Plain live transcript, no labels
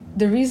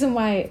the reason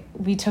why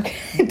it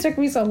took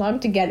me so long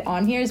to get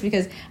on here is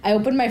because I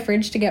opened my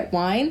fridge to get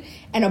wine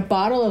and a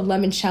bottle of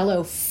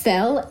limoncello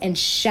fell and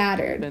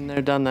shattered. Been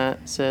there, done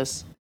that,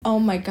 sis. Oh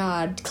my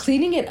God.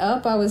 Cleaning it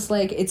up, I was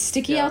like, it's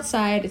sticky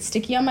outside. It's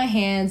sticky on my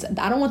hands.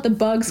 I don't want the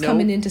bugs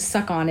coming in to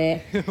suck on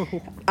it.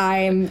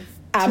 I'm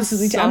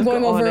absolutely... I'm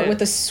going over it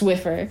with a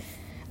Swiffer.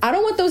 I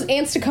don't want those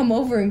ants to come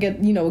over and get,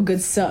 a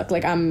good suck.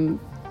 Like, I'm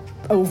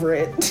over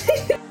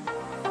it.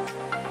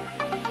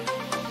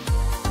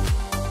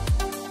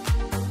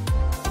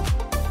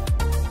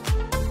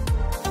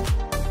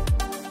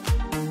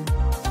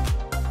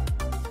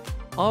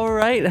 All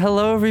right.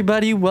 Hello,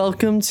 everybody.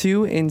 Welcome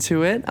to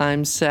Into It.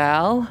 I'm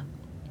Sal.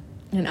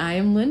 And I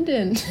am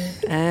Lyndon.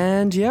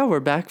 And yeah, we're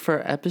back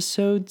for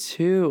episode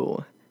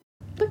 2.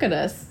 Look at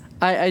us.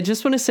 I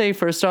just want to say,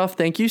 first off,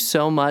 thank you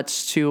so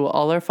much to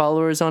all our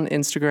followers on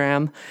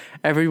Instagram,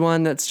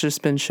 everyone that's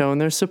just been showing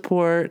their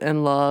support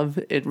and love.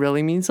 It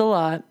really means a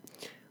lot.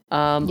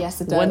 Yes,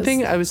 it does. One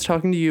thing I was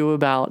talking to you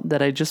about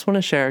that I just want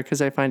to share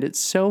because I find it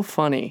so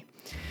funny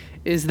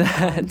is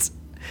that...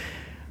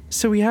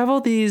 So we have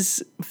all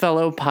these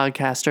fellow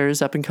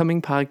podcasters,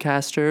 up-and-coming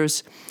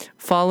podcasters,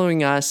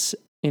 following us,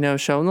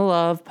 showing the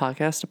love,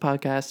 podcast to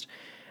podcast.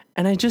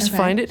 And I just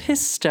find it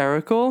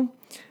hysterical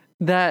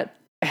that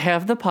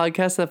half the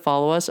podcasts that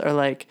follow us are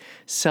like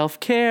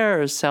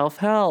self-care,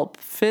 self-help,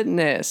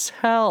 fitness,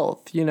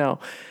 health, two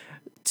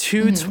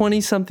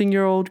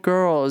 20-something-year-old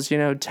girls,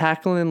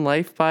 tackling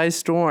life by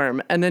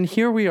storm. And then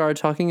here we are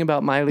talking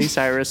about Miley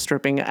Cyrus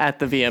stripping at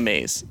the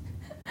VMAs.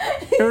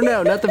 Or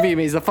no, not the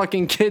VMAs, the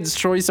fucking Kids'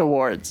 Choice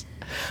Awards.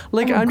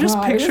 Like, I'm just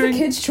picturing... The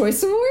Kids'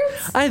 Choice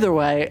Awards? Either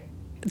way,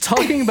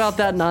 talking about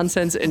that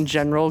nonsense in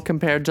general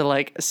compared to,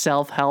 like,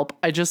 self-help,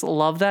 I just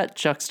love that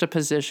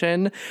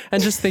juxtaposition.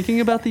 And just thinking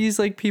about these,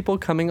 like, people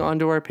coming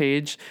onto our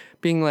page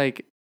being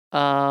like,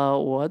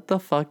 what the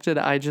fuck did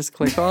I just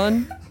click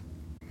on?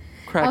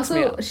 Cracks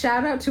me up.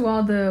 Shout out to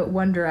all the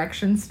One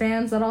Direction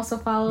fans that also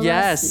follow us.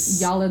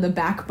 Yes. Y'all are the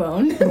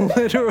backbone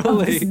Literally.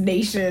 of this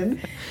nation.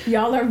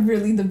 Y'all are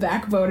really the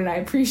backbone, and I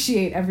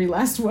appreciate every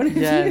last one of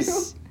you.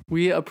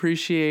 We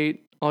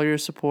appreciate all your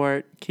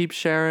support. Keep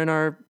sharing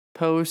our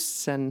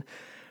posts and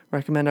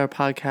recommend our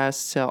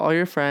podcasts to all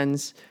your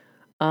friends.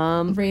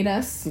 Rate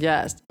us.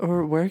 Yes.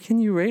 Or where can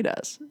you rate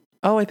us?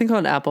 Oh, I think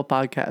on Apple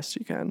Podcasts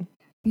you can.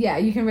 Yeah,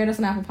 you can rate us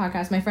on Apple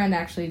Podcasts. My friend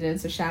actually did,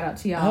 so shout out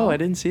to y'all. Oh, I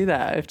didn't see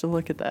that. I have to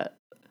look at that.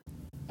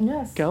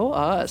 Yes. Go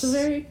us.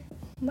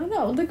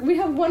 No, look, we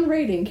have 1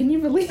 rating. Can you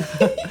believe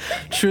it?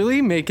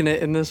 Truly making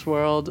it in this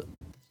world.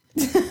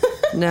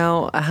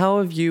 Now, how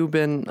have you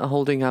been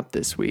holding up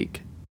this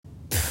week?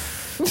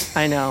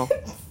 I know.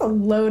 A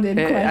loaded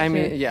question. I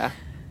mean, yeah.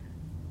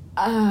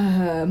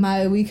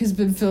 My week has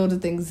been filled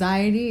with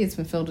anxiety. It's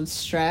been filled with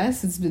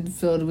stress. It's been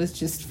filled with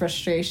just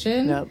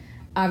frustration. Yep.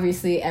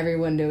 Obviously,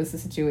 everyone knows the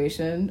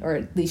situation, or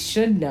at least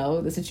should know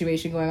the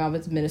situation going on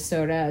with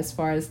Minnesota as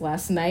far as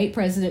last night.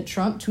 President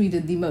Trump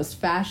tweeted the most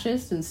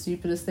fascist and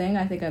stupidest thing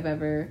I think I've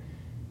ever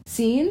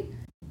seen.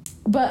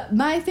 But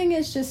my thing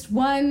is just,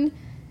 one,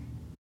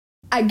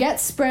 I get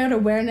spread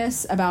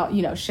awareness about,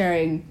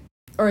 sharing,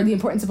 or the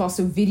importance of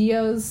also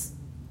videos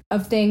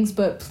of things,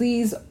 but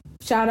please,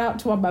 shout out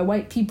to all my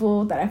white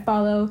people that I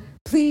follow.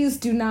 Please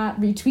do not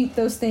retweet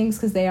those things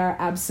because they are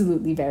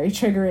absolutely very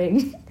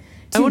triggering.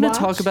 I want to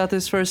talk about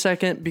this for a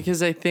second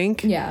because I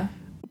think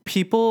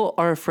people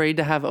are afraid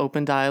to have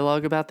open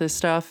dialogue about this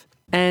stuff.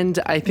 And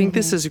I think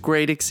this is a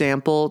great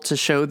example to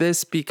show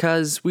this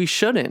because we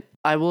shouldn't.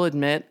 I will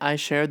admit I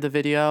shared the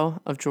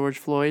video of George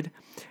Floyd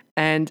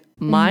and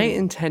my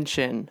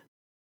intention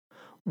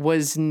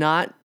was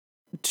not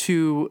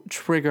to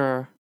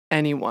trigger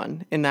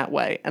anyone in that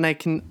way. And I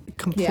can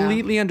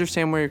completely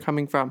understand where you're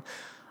coming from.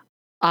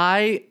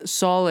 I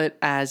saw it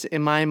as,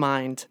 in my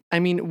mind, I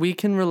mean, we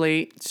can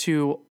relate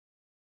to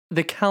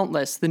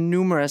the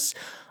numerous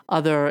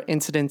other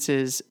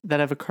incidences that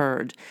have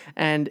occurred.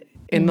 And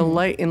in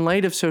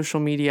light of social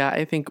media,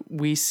 I think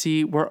we're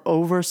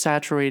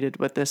oversaturated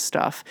with this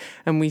stuff.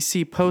 And we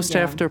see post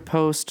after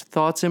post,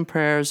 thoughts and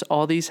prayers,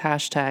 all these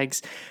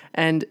hashtags.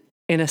 And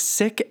in a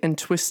sick and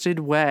twisted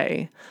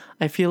way,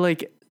 I feel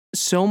like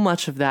so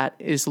much of that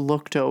is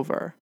looked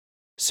over.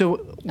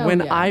 So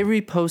when I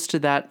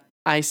reposted that,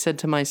 I said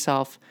to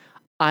myself,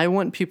 I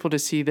want people to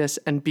see this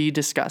and be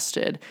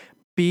disgusted,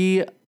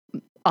 be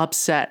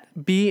upset,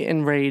 be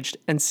enraged,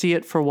 and see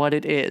it for what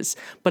it is.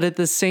 But at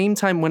the same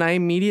time,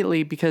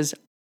 because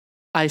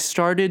I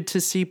started to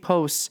see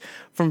posts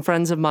from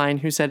friends of mine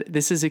who said,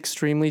 this is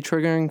extremely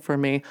triggering for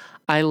me.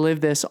 I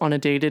live this on a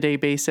day-to-day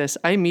basis.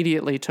 I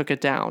immediately took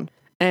it down.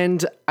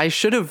 And I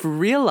should have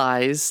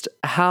realized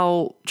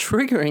how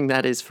triggering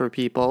that is for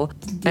people.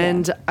 Yeah.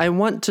 And I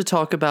want to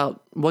talk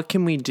about what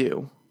can we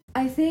do?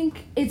 I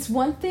think it's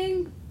one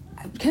thing...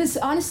 Because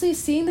honestly,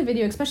 seeing the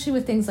video, especially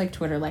with things like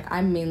Twitter, like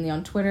I'm mainly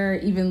on Twitter,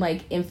 even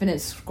like infinite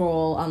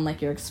scroll on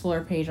like your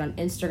Explore page on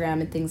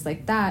Instagram and things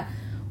like that.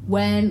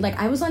 When like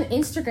I was on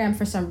Instagram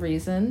for some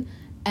reason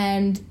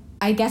and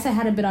I guess I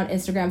hadn't been on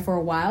Instagram for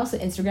a while, so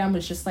Instagram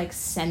was just like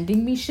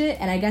sending me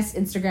shit, and I guess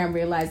Instagram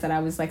realized that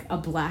I was like a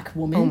Black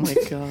woman. Oh my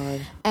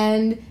God.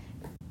 And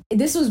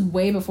this was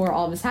way before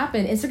all this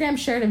happened. Instagram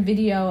shared a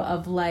video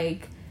of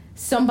like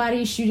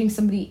somebody shooting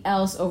somebody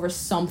else over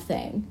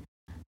something.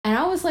 And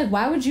I was like,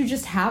 why would you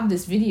just have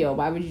this video?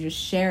 Why would you just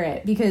share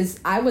it? Because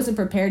I wasn't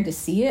prepared to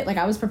see it. Like,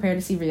 I was prepared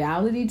to see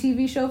reality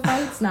TV show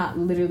fights, not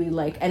literally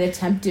like an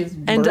attempted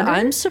murder. And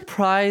I'm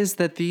surprised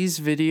that these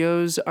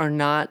videos are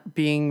not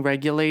being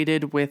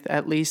regulated with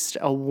at least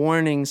a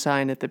warning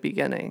sign at the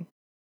beginning.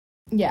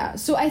 Yeah,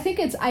 so I think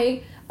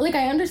I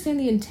understand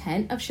the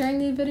intent of sharing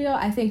the video.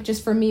 I think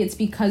just for me, it's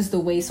because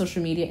the way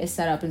social media is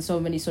set up and so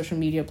many social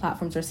media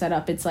platforms are set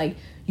up, it's like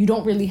you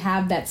don't really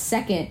have that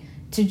second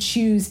to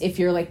choose if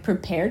you're like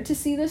prepared to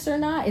see this or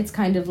not. It's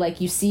kind of like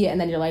you see it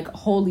and then you're like,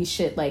 holy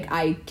shit, like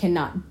I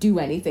cannot do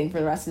anything for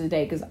the rest of the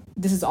day because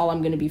this is all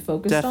I'm going to be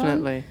focused on.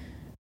 Definitely.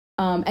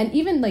 And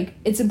even like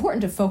it's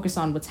important to focus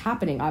on what's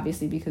happening,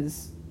 obviously,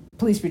 because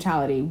police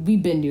brutality,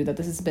 we've been knew that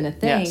this has been a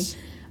thing. Yes.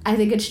 I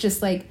think it's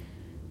just like,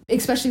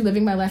 especially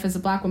living my life as a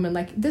Black woman,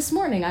 like this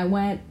morning I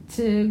went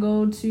to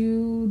go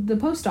to the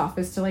post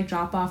office to like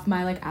drop off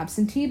my like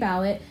absentee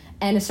ballot,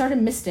 and it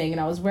started misting, and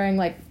I was wearing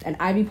like an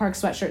Ivy Park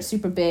sweatshirt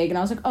super big, and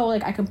I was like, oh,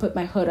 like I can put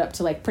my hood up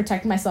to like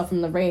protect myself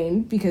from the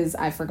rain because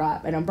I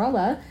forgot an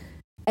umbrella.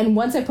 And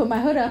once I put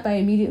my hood up, I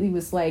immediately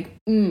was like,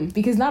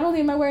 because not only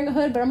am I wearing a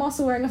hood, but I'm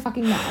also wearing a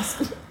fucking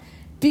mask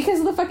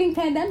because of the fucking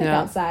pandemic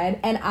outside.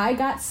 And I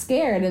got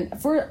scared, and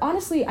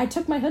honestly, I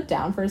took my hood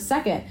down for a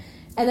second,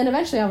 and then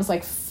eventually I was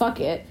like, fuck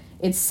it.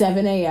 It's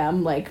 7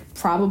 a.m., like,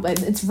 probably,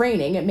 it's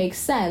raining, it makes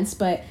sense,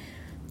 but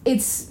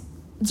it's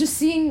just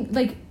seeing,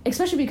 like,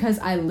 especially because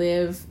I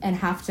live and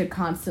have to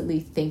constantly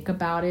think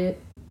about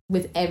it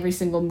with every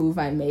single move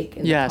I make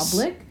in the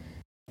public,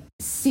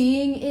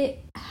 seeing it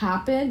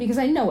happen, because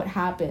I know it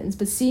happens,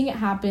 but seeing it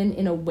happen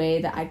in a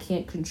way that I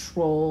can't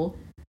control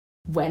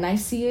when I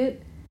see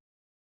it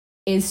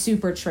is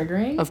super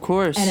triggering. Of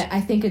course. And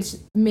I think it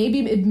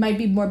might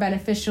be more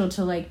beneficial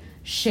to, like,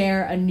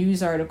 share a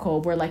news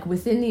article where like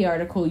within the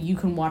article you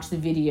can watch the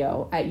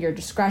video at your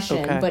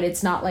discretion, but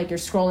it's not like you're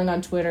scrolling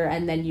on Twitter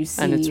and then you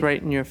see, and it's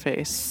right in your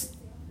face,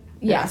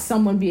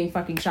 someone being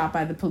fucking shot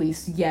by the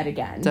police yet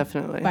again,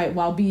 definitely,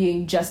 while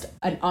being just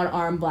an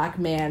unarmed Black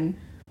man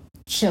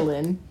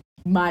chilling,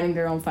 minding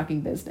their own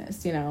fucking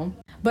business, you know.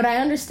 But I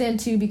understand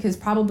too, because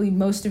probably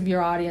most of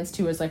your audience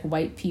too is like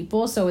white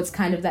people, so it's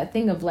kind of that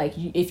thing of like,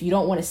 if you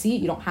don't want to see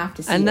it, you don't have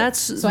to see it. And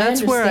that's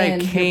where I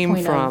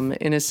came from,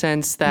 in a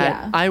sense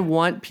that I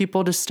want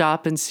people to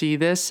stop and see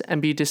this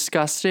and be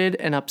disgusted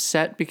and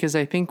upset, because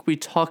I think we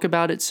talk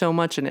about it so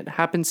much and it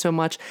happens so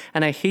much,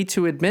 and I hate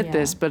to admit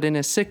this, but in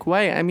a sick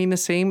way. I mean, the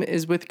same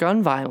is with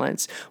gun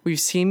violence.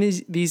 We've seen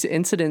these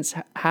incidents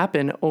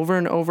happen over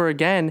and over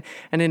again,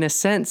 and in a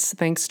sense,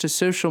 thanks to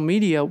social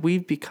media,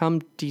 we've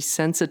become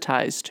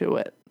desensitized to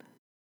it.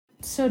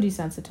 So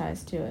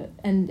desensitized to it,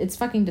 and it's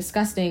fucking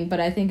disgusting, but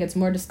I think it's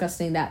more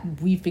disgusting that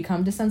we've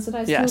become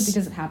desensitized to it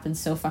because it happens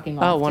so fucking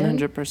often.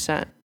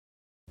 100%.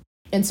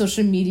 And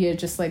social media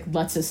just like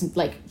lets us,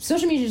 like,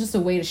 social media is just a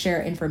way to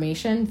share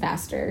information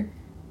faster,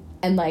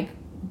 and like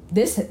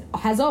this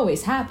has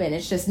always happened,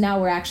 it's just now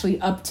we're actually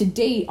up to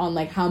date on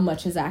like how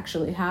much has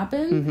actually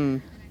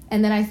happened.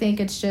 And then I think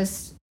it's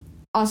just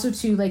also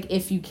to like,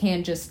 if you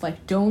can just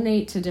like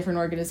donate to different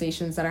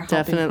organizations that are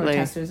helping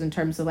protesters in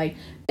terms of like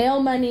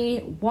bail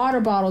money, water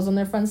bottles on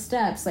their front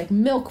steps, like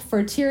milk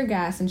for tear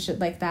gas and shit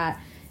like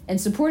that, and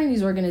supporting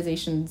these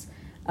organizations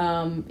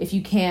if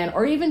you can,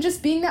 or even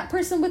just being that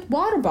person with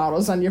water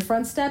bottles on your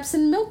front steps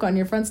and milk on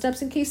your front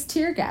steps in case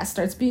tear gas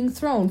starts being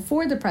thrown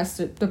for the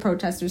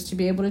protesters to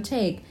be able to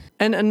take.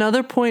 And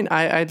another point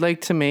I'd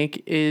like to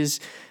make is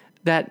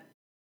that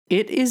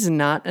it is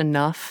not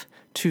enough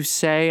to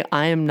say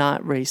I am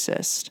not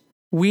racist.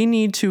 We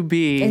need to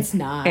be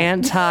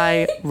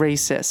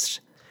anti-racist.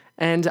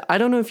 And I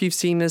don't know if you've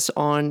seen this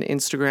on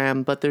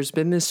Instagram, but there's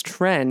been this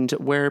trend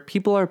where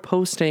people are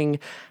posting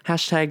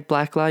hashtag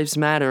Black Lives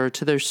Matter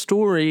to their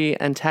story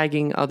and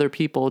tagging other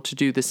people to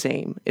do the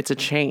same. It's a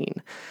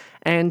chain.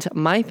 And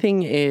my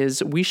thing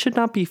is, we should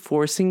not be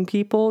forcing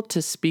people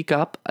to speak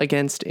up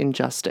against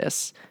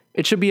injustice.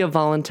 It should be a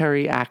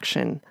voluntary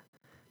action.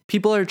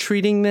 People are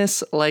treating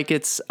this like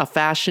it's a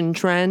fashion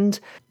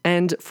trend,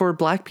 and for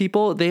Black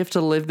people, they have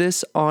to live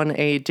this on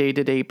a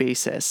day-to-day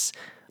basis.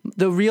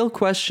 The real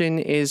question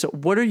is,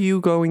 what are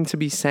you going to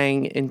be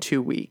saying in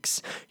 2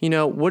 weeks? You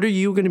know, what are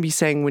you going to be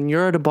saying when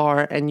you're at a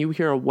bar and you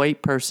hear a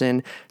white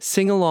person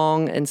sing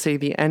along and say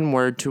the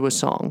N-word to a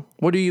song?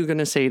 What are you going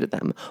to say to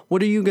them?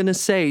 What are you going to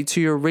say to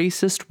your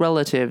racist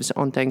relatives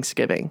on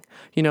Thanksgiving?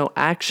 You know,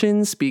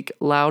 actions speak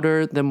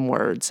louder than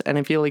words. And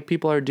I feel like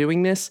people are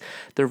doing this.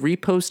 They're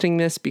reposting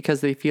this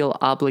because they feel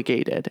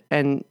obligated.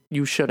 And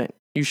you shouldn't.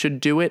 You should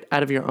do it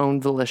out of your own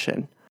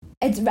volition.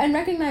 And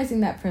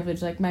recognizing that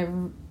privilege, like my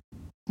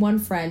one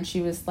friend,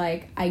 she was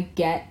like, I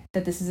get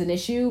that this is an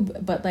issue,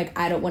 but like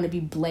I don't want to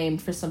be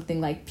blamed for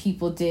something like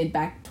people did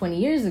back 20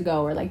 years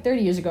ago or like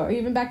 30 years ago or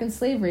even back in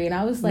slavery. And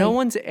I was like, no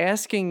one's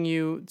asking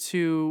you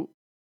to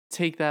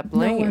take that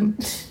blame. No one.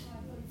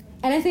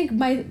 And I think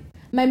my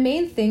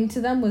main thing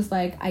to them was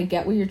like, I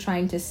get what you're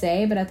trying to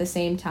say, but at the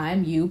same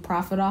time, you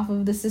profit off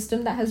of the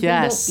system that has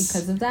been built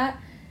because of that.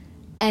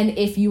 And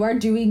if you are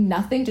doing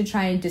nothing to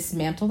try and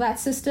dismantle that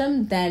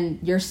system, then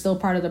you're still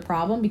part of the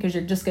problem because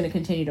you're just going to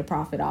continue to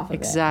profit off of it.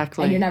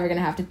 Exactly. And you're never going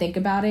to have to think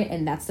about it.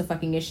 And that's the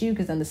fucking issue,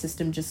 because then the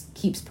system just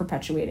keeps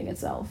perpetuating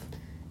itself.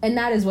 And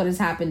that is what has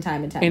happened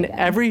time and time again. In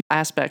every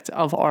aspect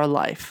of our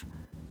life,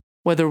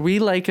 whether we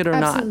like it or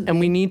not. And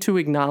we need to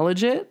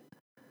acknowledge it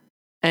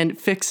and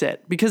fix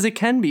it, because it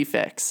can be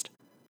fixed.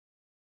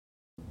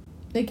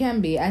 It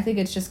can be. I think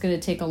it's just going to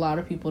take a lot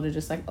of people to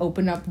just like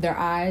open up their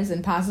eyes,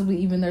 and possibly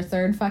even their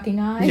third fucking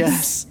eyes.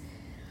 Yes.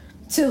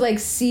 To like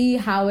see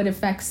how it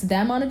affects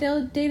them on a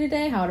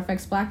day-to-day, how it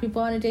affects Black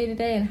people on a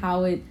day-to-day, and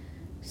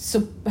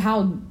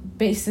how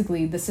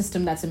basically the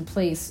system that's in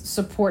place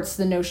supports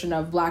the notion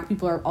of Black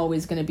people are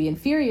always going to be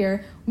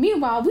inferior.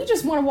 Meanwhile, we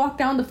just want to walk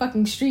down the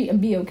fucking street and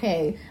be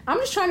okay. I'm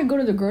just trying to go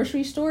to the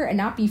grocery store and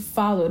not be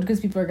followed because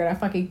people are going to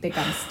fucking think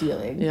I'm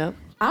stealing. Yep.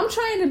 I'm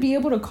trying to be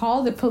able to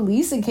call the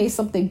police in case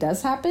something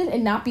does happen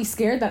and not be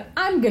scared that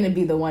I'm going to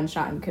be the one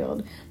shot and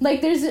killed.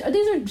 Like, these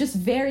are just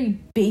very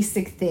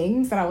basic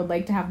things that I would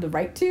like to have the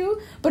right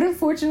to, but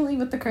unfortunately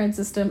with the current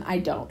system, I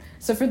don't.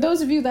 So for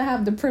those of you that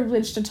have the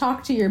privilege to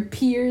talk to your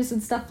peers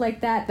and stuff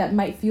like that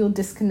might feel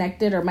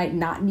disconnected or might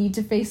not need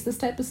to face this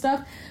type of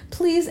stuff,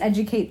 please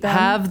educate them.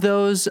 Have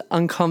those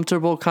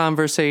uncomfortable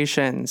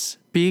conversations.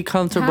 Be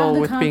comfortable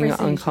with being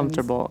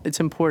uncomfortable. It's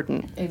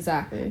important.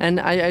 Exactly. And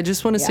I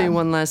just want to say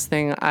one last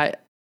thing.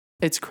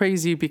 It's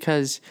crazy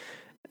because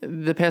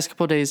the past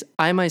couple of days,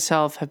 I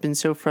myself have been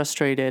so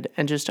frustrated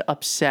and just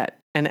upset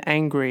and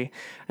angry.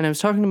 And I was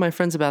talking to my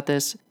friends about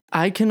this.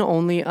 I can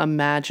only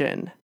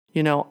imagine,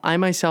 I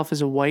myself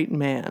as a white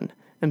man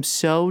am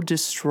so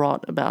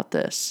distraught about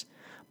this.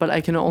 But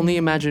I can only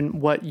imagine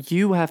what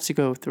you have to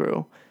go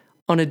through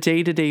on a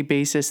day-to-day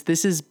basis.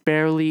 This is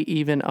barely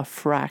even a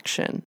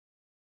fraction.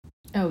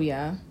 Oh,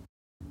 yeah.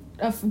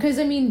 Because,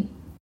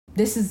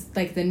 this is,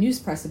 like, the news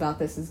press about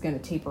this is going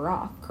to taper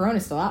off.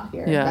 Corona's still out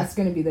here. Yeah. That's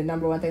going to be the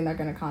number one thing they're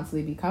going to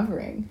constantly be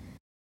covering.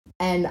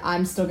 And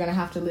I'm still going to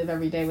have to live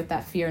every day with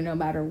that fear no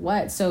matter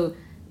what. So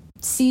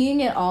seeing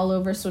it all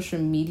over social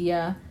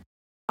media,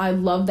 I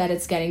love that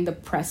it's getting the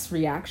press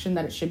reaction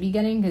that it should be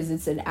getting, because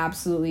it's an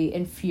absolutely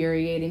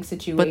infuriating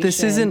situation. But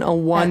this isn't a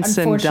once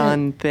and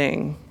done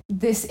thing.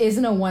 This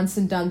isn't a once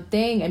and done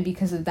thing. And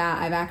because of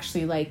that, I've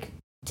actually, like,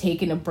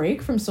 taken a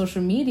break from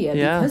social media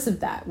because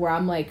of that, where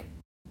I'm like,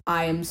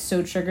 I am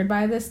so triggered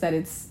by this that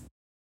it's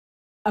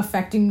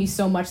affecting me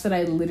so much that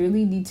I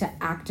literally need to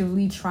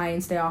actively try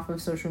and stay off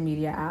of social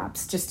media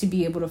apps just to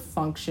be able to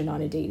function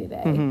on a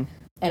day-to-day. And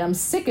I'm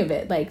sick of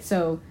it. Like,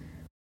 so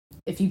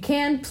if you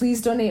can,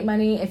 please donate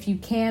money. If you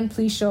can,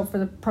 please show up for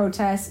the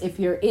protests. If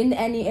you're in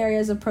any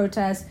areas of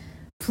protest,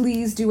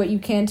 please do what you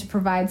can to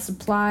provide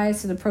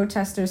supplies to the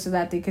protesters so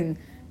that they can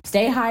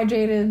stay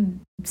hydrated,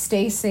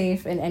 stay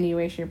safe in any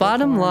way, shape, or form.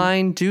 Bottom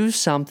line, do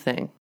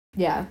something.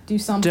 Yeah, do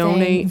something.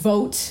 Donate.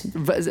 Vote.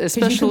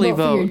 Especially you can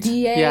vote. For your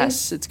DA,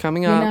 yes, it's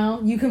coming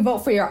up. You can vote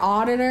for your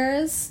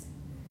auditors.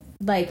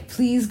 Like,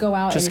 please go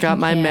out. Just got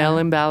my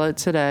mail-in ballot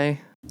today.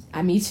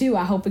 Me too.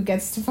 I hope it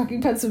gets to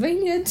fucking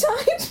Pennsylvania in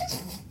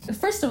time.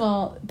 First of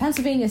all,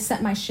 Pennsylvania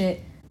sent my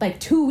shit like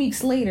 2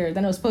 weeks later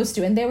than it was supposed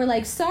to. And they were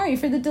like, sorry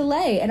for the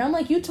delay. And I'm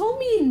like, you told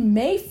me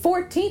May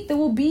 14th that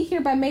we'll be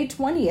here by May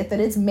 20th, that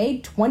it's May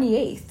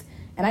 28th.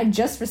 And I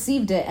just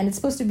received it, and it's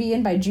supposed to be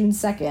in by June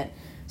 2nd.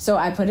 So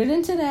I put it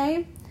in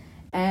today,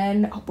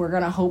 and we're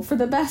going to hope for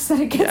the best that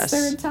it gets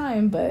there in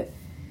time. But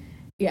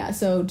yeah,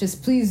 so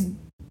just please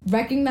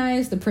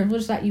recognize the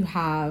privilege that you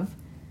have.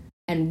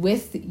 And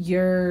with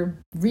your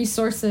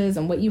resources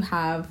and what you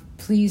have,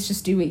 please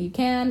just do what you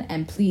can,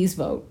 and please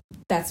vote.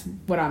 That's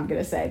what I'm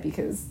going to say,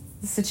 because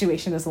the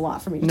situation is a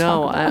lot for me to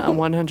talk about. No,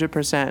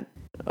 100%.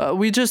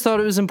 We just thought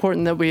it was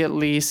important that we at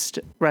least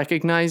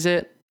recognize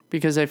it,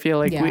 because I feel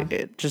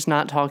like just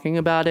not talking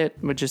about it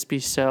would just be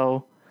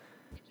so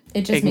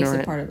it just ignorant.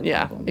 Makes it part of the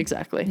problem. Yeah,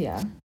 exactly.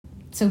 Yeah.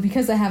 So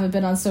because I haven't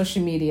been on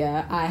social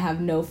media, I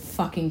have no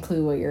fucking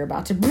clue what you're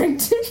about to bring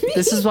to me.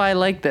 This is why I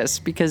like this,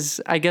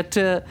 because I get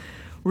to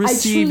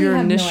receive your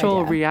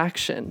initial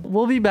reaction.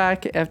 We'll be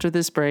back after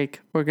this break.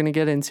 We're going to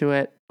get into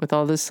it with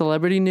all this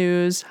celebrity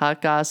news,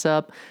 hot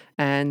gossip,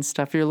 and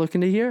stuff you're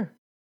looking to hear.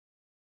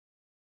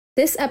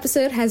 This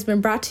episode has been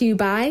brought to you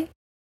by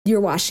your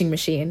washing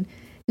machine.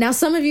 Now,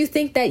 some of you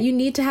think that you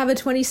need to have a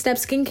 20-step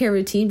skincare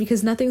routine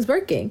because nothing's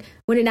working,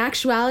 when in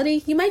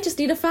actuality, you might just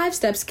need a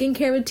 5-step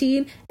skincare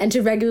routine and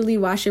to regularly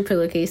wash your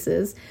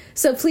pillowcases.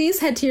 So please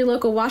head to your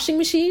local washing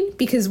machine,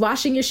 because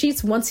washing your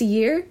sheets once a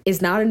year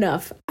is not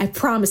enough. I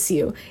promise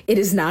you, it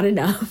is not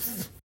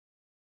enough.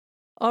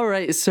 All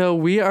right, so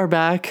we are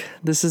back.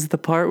 This is the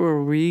part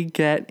where we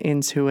get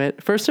into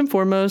it. First and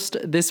foremost,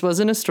 this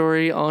wasn't a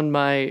story on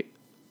my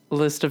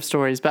list of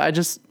stories, but I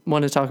just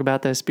want to talk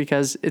about this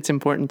because it's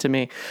important to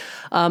me.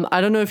 I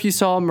don't know if you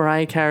saw,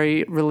 Mariah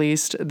Carey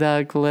released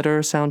the Glitter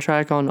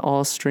soundtrack on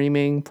all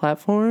streaming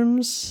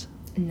platforms.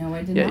 No,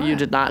 I did not. Yeah, you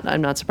did not.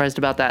 I'm not surprised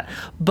about that.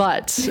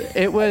 But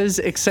it was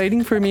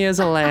exciting for me as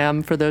a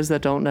lamb. For those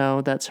that don't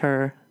know, that's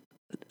her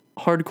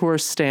hardcore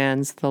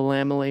stans, the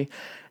Lamely.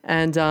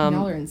 And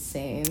y'all are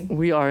insane.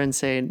 We are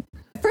insane.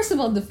 First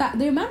of all,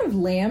 the amount of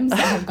lambs that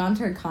have gone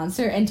to her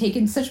concert and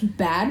taken such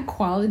bad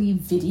quality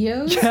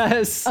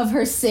videos of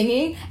her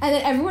singing, and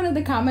then everyone in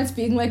the comments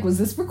being like, was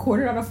this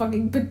recorded on a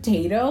fucking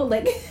potato?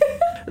 Like,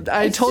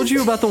 I told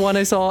you about the one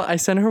I saw. I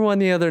sent her one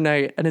the other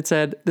night, and it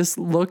said, this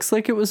looks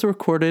like it was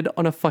recorded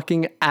on a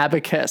fucking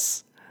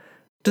abacus.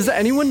 Does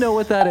anyone know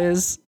what that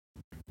is?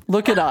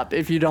 Look it up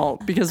if you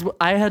don't, because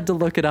I had to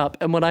look it up,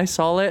 and when I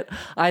saw it,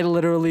 I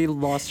literally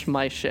lost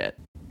my shit.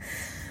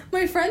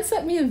 My friend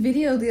sent me a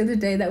video the other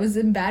day that was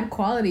in bad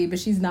quality, but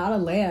she's not a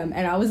lamb.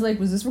 And I was like,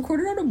 was this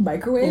recorded on a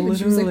microwave? Literally, and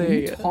she was like, what are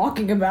you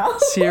talking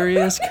about?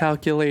 Serious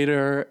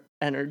calculator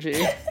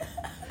energy.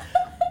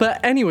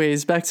 But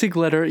anyways, back to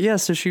Glitter. Yeah,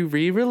 so she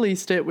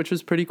re-released it, which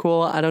was pretty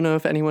cool. I don't know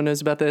if anyone knows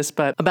about this,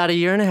 but about a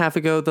year and a half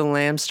ago, the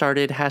Lamb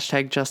started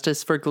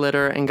 #Justice for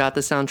Glitter and got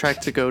the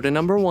soundtrack to go to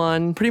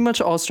 #1. Pretty much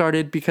all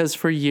started because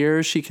for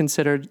years she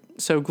considered...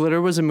 So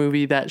Glitter was a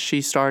movie that she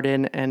starred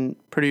in and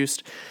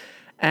produced.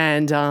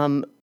 And...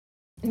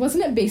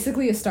 wasn't it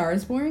basically A Star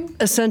is Born?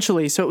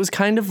 Essentially. So it was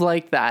kind of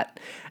like that.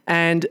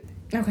 And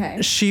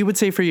she would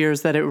say for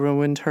years that it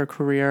ruined her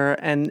career.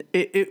 And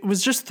it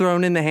was just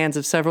thrown in the hands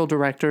of several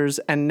directors.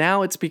 And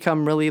now it's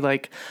become really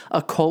like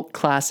a cult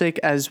classic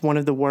as one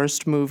of the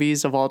worst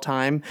movies of all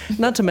time.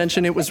 Not to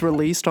mention it was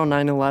released on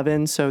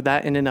 9/11. So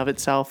that in and of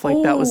itself,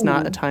 like that was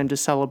not a time to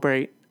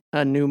celebrate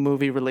a new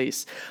movie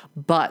release.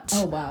 But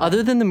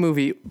other than the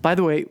movie, by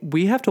the way,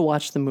 we have to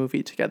watch the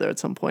movie together at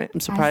some point. I'm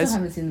surprised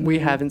we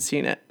haven't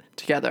seen it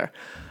together.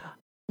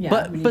 Yeah,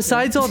 but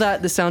besides all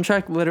that, the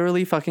soundtrack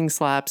literally fucking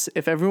slaps.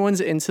 If everyone's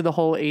into the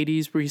whole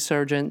 80s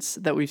resurgence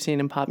that we've seen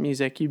in pop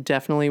music, you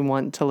definitely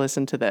want to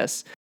listen to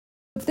this.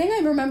 The thing I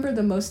remember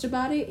the most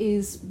about it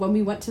is when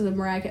we went to the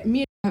Mariah Carey... Me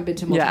and I have been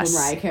to multiple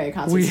Mariah Carey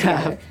concerts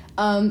together.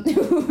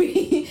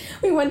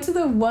 We went to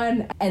the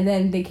one, and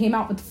then they came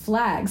out with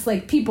flags.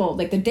 Like, people,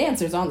 like the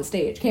dancers on the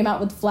stage, came out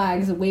with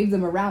flags and waved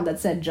them around that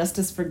said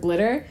Justice for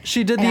Glitter.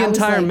 She did the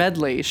entire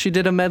medley. She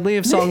did a medley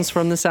of songs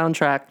from the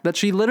soundtrack that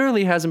she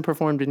literally hasn't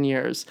performed in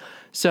years.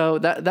 So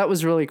that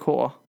was really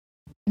cool.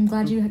 I'm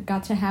glad you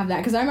got to have that,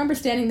 because I remember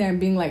standing there and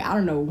being like, I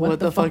don't know what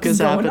the fuck is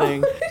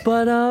happening.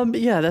 But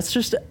yeah,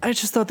 I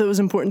just thought that was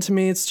important to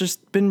me. It's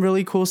just been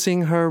really cool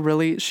seeing her.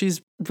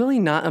 She's really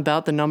not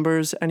about the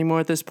numbers anymore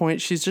at this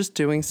point. She's just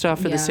doing stuff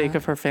for the sake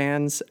of her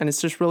fans, and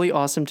it's just really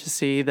awesome to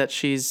see that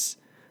she's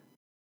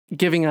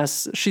feeding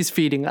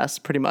us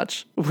pretty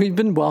much. We've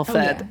been well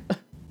fed. Oh, yeah.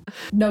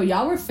 No,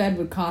 y'all were fed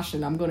with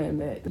caution, I'm going to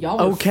admit.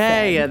 Y'all were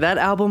fed. That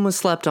album was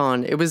slept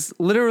on. It was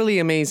literally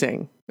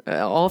amazing.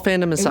 All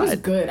fandom aside. It was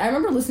good. I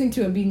remember listening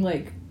to it and being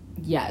like,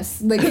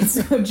 yes. Like, it's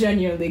a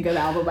genuinely good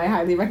album. I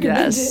highly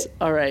recommend it.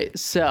 All right.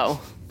 So,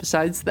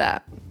 besides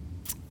that,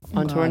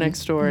 on to our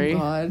next story.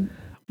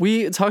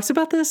 We talked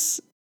about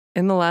this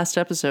in the last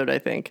episode, I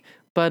think.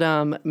 But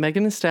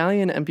Megan Thee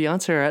Stallion and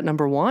Beyonce are at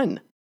 #1.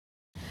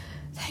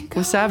 Thank God.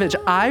 With Savage.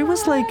 I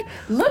was like...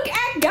 Look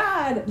at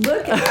God.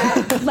 Look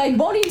at... like,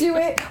 won't he do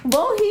it?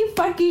 Won't he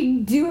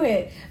fucking do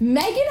it?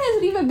 Megan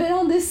hasn't even been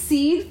on this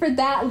scene for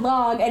that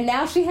long, and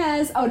now she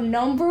has a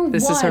 #1.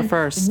 This is her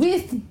first.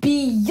 With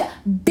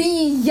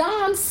Beyonce.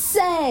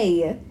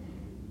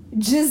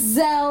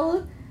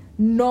 Giselle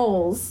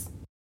Knowles.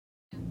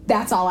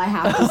 That's all I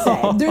have to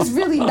say. There's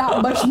really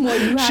not much more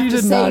you have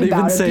to say about it. She did not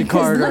even say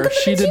Carter.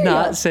 She did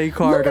not say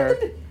Carter.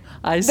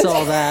 I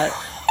saw that.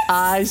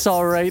 I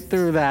saw right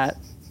through that.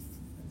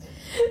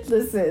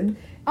 Listen,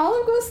 all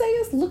I'm going to say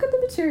is look at the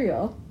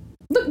material.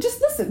 Look,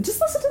 just listen to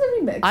the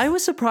remix. I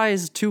was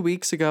surprised 2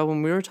 weeks ago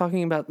when we were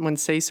talking about when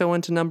Say So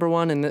went to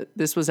 #1 and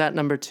this was at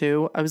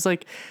 #2. I was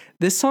like,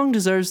 this song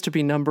deserves to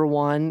be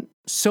 #1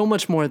 so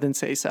much more than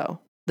Say So.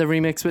 The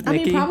remix with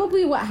Nicki. I mean,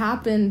 probably what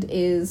happened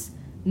is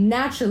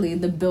naturally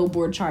the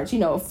Billboard charts,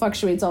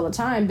 fluctuates all the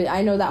time, but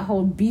I know that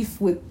whole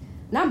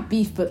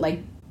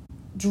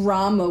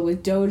drama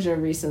with Doja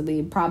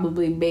recently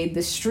probably made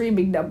the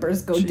streaming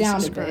numbers go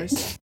down a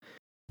bit.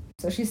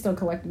 So she's still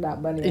collecting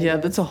that money. Yeah,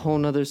 that's a whole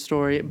nother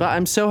story. But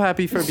I'm so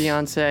happy for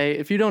Beyonce.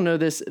 If you don't know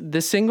this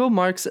single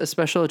marks a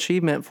special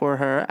achievement for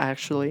her,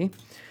 actually.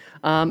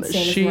 Same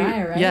as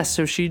Mariah, right? Yes,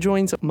 so she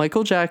joins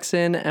Michael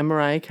Jackson and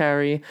Mariah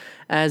Carey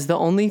as the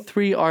only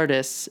 3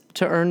 artists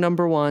to earn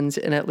 #1s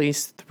in at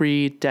least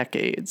 3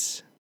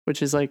 decades,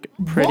 which is like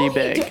pretty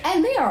big.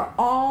 And they are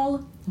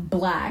all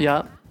black.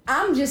 Yep.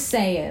 I'm just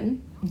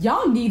saying,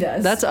 y'all need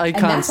us. That's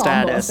icon and that's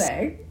status. All I'm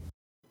gonna say.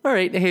 All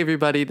right. Hey,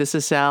 everybody. This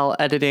is Sal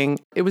editing.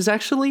 It was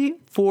actually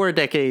 4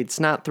 decades,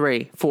 not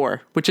 3.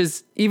 4, which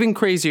is even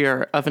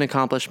crazier of an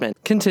accomplishment.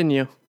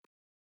 Continue.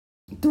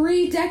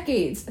 3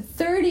 decades.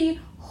 30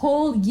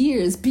 whole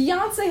years.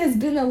 Beyonce has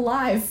been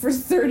alive for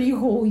 30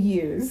 whole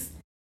years.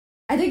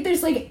 I think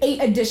there's like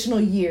 8 additional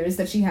years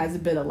that she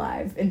hasn't been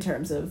alive in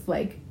terms of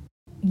like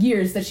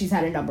years that she's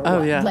had a #1.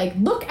 Oh, yeah. Like,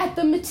 look at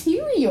the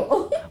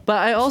material. But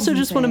I also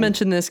just want to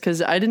mention this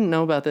because I didn't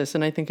know about this,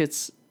 and I think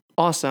it's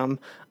awesome.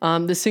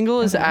 The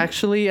single is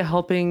actually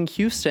helping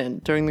Houston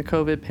during the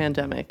COVID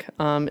pandemic.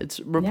 It's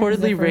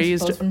reportedly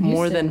raised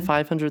more than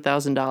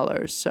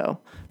 $500,000 so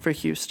for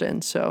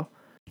Houston. So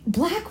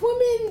Black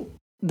women,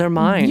 they're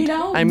mine. You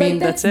know, I mean,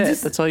 that's it.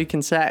 That's all you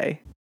can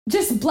say.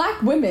 Just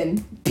Black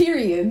women.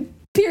 Period.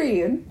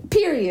 Period.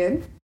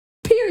 Period.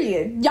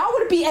 Period. Y'all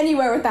wouldn't be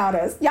anywhere without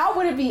us. Y'all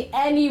wouldn't be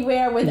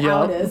anywhere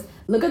without us.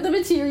 Look at the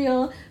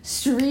material.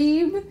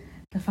 Stream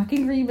the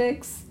fucking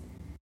remix.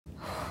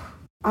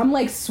 I'm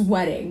like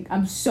sweating.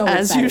 I'm so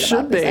excited. As you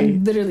should be.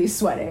 I'm literally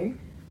sweating.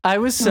 I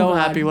was so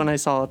happy when I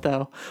saw it,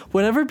 though.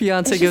 Whenever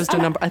Beyonce goes to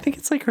number, I think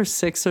it's like her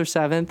 6th or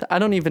 7th. I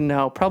don't even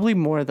know. Probably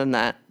more than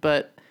that,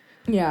 but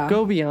yeah,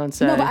 go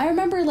Beyonce. No, but I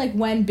remember like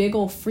when Big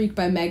Ol' Freak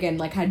by Megan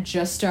like had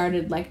just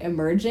started like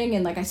emerging,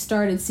 and like I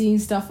started seeing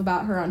stuff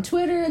about her on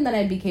Twitter, and then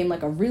I became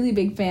like a really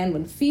big fan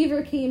when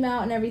Fever came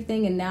out and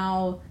everything, and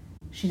now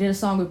she did a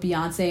song with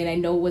Beyonce, and I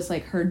know it was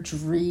like her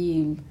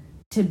dream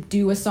to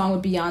do a song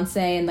with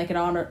Beyonce, and like it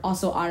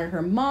also honored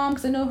her mom,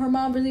 because I know her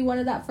mom really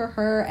wanted that for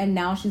her, and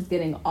now she's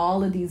getting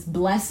all of these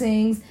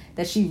blessings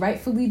that she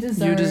rightfully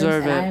deserves. You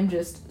deserve it. I am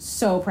just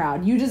so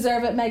proud. You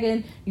deserve it,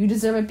 Megan. You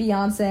deserve it,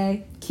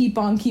 Beyonce. Keep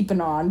on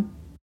keeping on.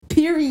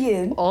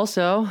 Period.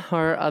 Also,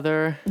 our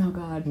other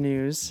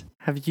news.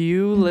 Have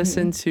you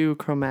listened to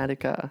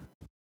Chromatica?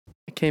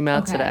 It came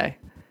out today.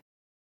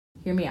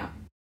 Hear me out.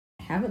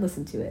 I haven't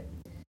listened to it.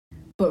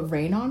 But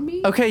Rain on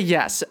Me? Okay,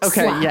 yes.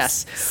 Okay, slaps.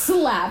 Yes.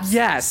 Slaps.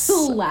 Yes.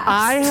 Slaps.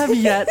 I have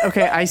yet...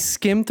 Okay, I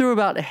skimmed through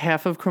about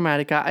half of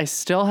Chromatica. I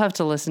still have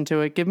to listen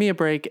to it. Give me a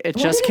break. It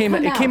just came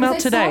out. It came out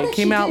today. It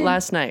came out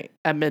last night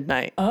at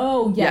midnight.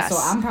 Oh, yes. So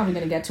I'm probably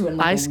going to get to it in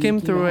like I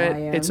skimmed through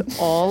it. It's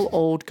all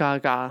old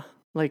Gaga.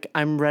 Like,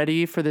 I'm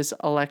ready for this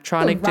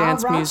electronic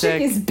dance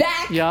music. Chick is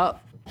back.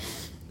 Yup.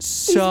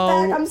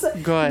 So,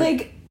 good.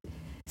 Like,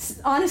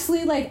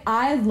 honestly, like,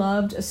 I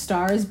loved A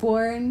Star Is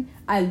Born.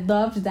 I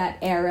loved that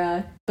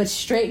era. But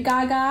straight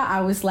Gaga, I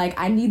was like,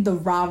 I need the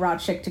rah-rah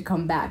chick to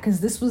come back.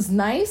 Because this was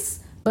nice,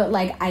 but,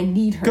 like, I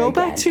need her Go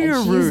again. back to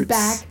your roots. She's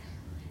back.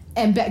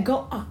 And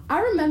I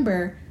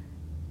remember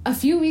a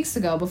few weeks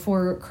ago,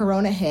 before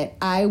Corona hit,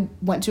 I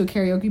went to a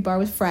karaoke bar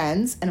with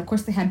friends. And, of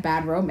course, they had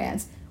Bad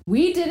Romance.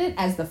 We did it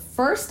as the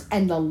first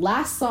and the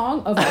last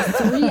song of a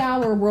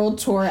 3-hour world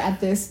tour at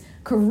this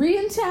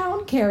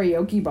Koreatown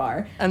karaoke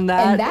bar. And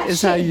that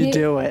is how you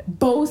do it.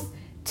 Both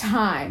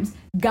times.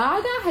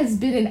 Gaga has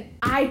been an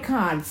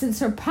icon since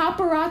her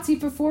paparazzi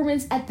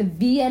performance at the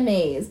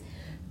VMAs.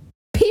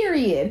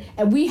 Period.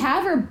 And we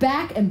have her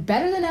back and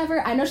better than ever.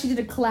 I know she did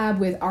a collab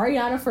with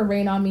Ariana for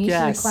Rain on Me. Yes.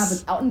 She did a collab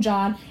with Elton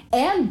John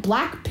and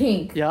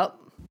Blackpink. Yep.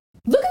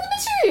 Look at the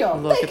material.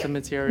 Look at the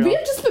material. We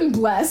have just been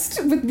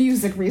blessed with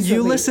music recently.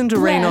 You listened to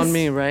Rain on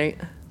Me, right?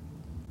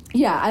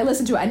 Yeah, I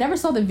listened to it. I never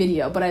saw the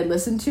video, but I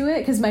listened to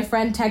it because my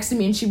friend texted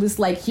me and she was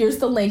like, here's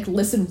the link,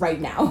 listen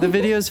right now. The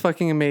video is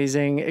fucking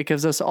amazing. It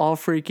gives us all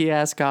freaky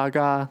ass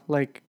Gaga.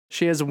 Like,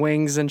 she has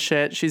wings and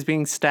shit. She's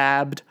being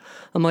stabbed.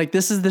 I'm like,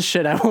 this is the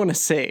shit I want to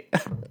see.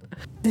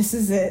 This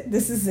is it.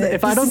 This is it.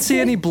 If I don't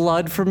see any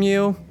blood from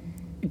you,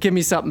 give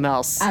me something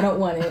else. I don't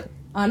want it.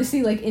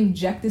 Honestly, like,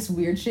 inject this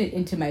weird shit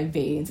into my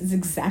veins is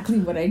exactly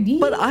what I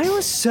need. But I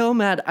was so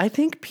mad. I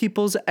think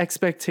people's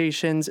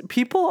expectations,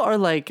 people are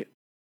like,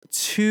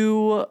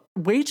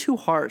 way too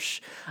harsh.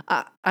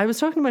 I was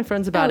talking to my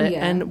friends about it,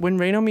 and when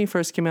Rain on Me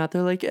first came out,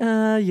 they're like,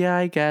 yeah,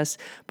 I guess,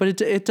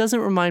 but it doesn't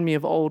remind me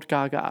of old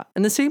Gaga.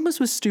 And the same was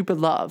with Stupid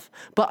Love,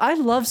 but I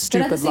love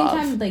Stupid Love. But at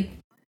the same time, like,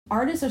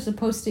 artists are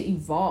supposed to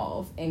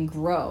evolve and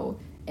grow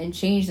and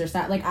change their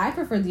style. Like, I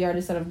prefer the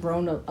artists that have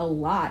grown a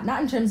lot,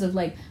 not in terms of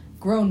like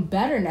grown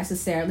better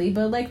necessarily,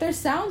 but like their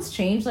sounds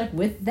change like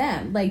with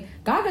them. Like,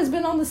 Gaga's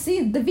been on the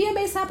scene. The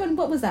VMAs happened,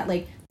 what was that,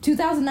 like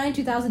 2009,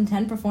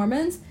 2010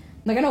 performance?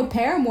 Like, I know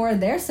Paramore,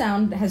 their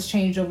sound has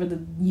changed over the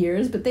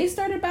years, but they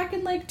started back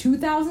in, like,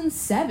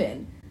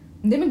 2007.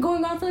 They've been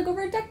going on for, like,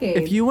 over a decade.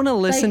 If you want to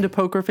listen to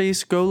Poker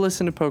Face, go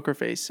listen to Poker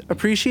Face.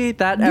 Appreciate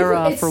that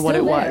era for what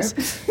it was.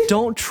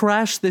 Don't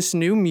trash this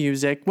new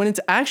music when it's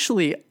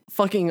actually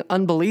fucking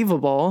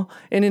unbelievable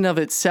in and of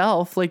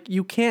itself. Like,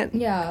 you can't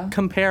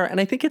compare. And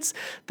I think it's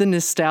the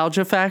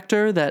nostalgia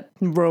factor that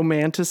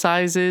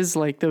romanticizes,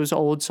 like, those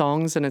old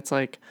songs. And it's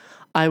like,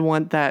 I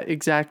want that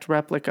exact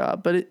replica.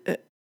 But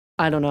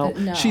I don't know.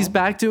 No. She's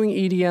back doing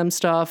EDM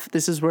stuff.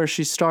 This is where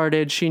she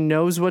started. She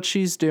knows what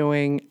she's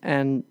doing,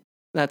 and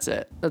that's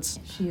it.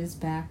 She is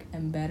back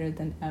and better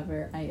than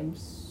ever. I am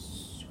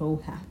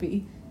so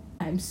happy.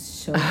 I'm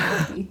so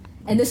happy.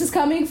 And this is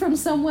coming from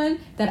someone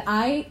that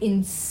I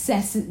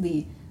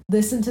incessantly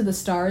listen to the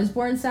Star Is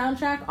Born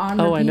soundtrack on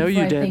repeat. I know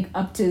you did.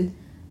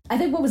 I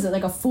think what was it,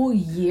 like a full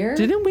year?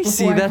 Didn't we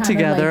see that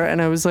together?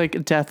 And I was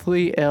like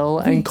deathly ill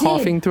and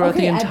coughing throughout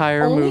the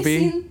entire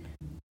movie.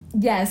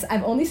 Yes,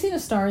 I've only seen A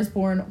Star Is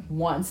Born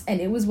once, and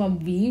it was when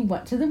we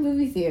went to the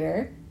movie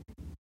theater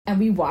and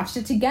we watched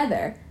it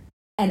together.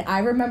 And I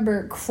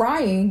remember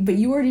crying, but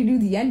you already knew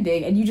the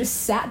ending, and you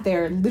just sat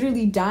there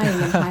literally dying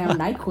and high on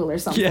NyQuil or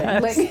something.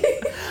 Yes.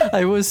 Like,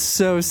 I was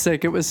so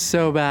sick. It was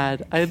so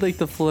bad. I had like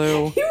the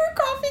flu. You were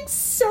coughing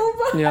so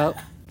much. Yep.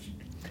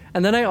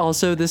 And then I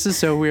also, this is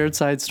so weird,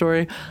 side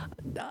story.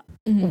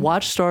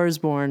 Watch Star is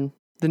Born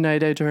the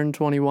night I turned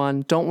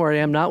 21. Don't worry,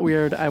 I'm not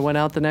weird. I went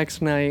out the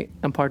next night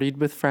and partied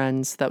with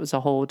friends. That was a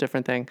whole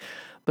different thing.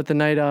 But the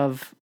night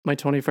of my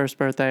 21st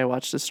birthday, I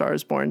watched A Star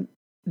is Born.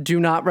 Do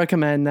not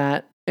recommend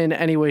that in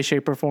any way,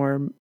 shape, or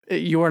form.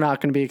 You are not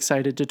going to be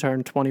excited to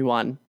turn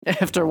 21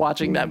 after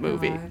watching that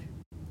movie. God.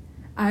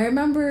 I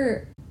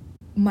remember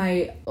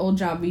my old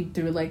job, we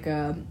threw like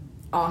a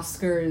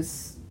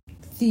Oscars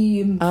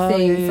theme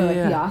thing for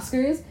the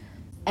Oscars.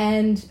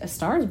 And A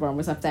Star is Born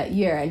was up that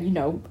year. And, you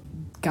know,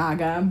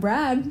 Gaga and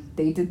Brad,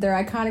 they did their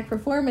iconic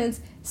performance.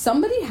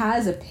 Somebody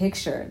has a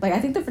picture. Like, I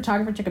think the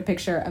photographer took a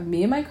picture of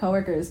me and my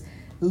coworkers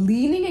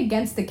leaning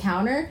against the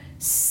counter,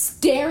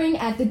 staring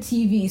at the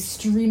TV,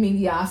 streaming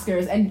the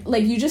Oscars. And,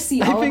 like, you just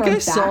see all of our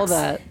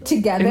backs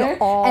together.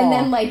 And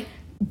then, like,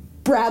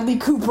 Bradley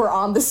Cooper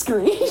on the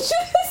screen.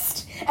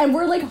 And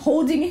we're, like,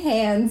 holding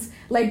hands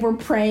like we're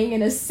praying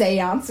in a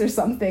seance or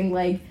something.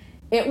 Like,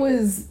 it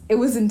was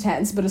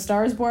intense, but A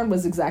Star is Born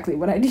was exactly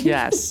what I needed.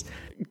 Yes.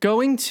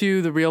 Going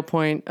to the real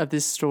point of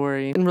this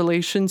story, in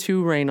relation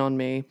to Rain on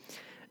Me,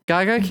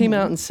 Gaga came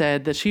out and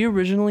said that she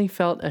originally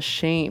felt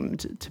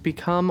ashamed to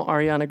become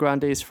Ariana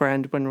Grande's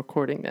friend when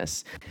recording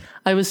this.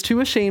 I was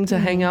too ashamed to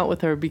hang out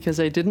with her because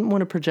I didn't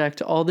want to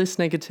project all this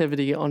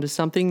negativity onto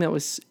something that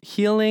was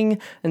healing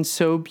and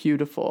so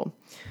beautiful.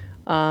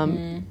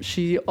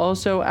 She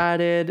also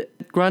added,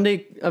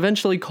 Grande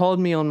eventually called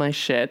me on my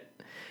shit.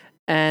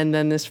 And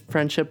then this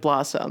friendship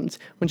blossomed.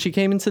 When she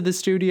came into the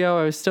studio,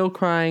 I was still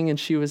crying and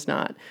she was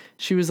not.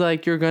 She was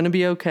like, "You're going to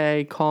be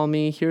okay. Call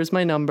me. Here's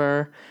my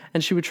number."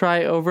 And she would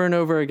try over and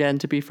over again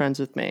to be friends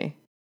with me.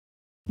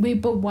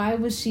 Wait, but why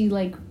was she,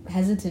 like,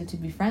 hesitant to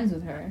be friends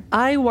with her?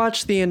 I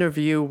watched the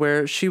interview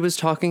where she was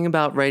talking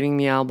about writing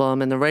the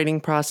album and the writing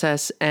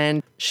process,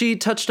 and she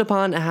touched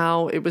upon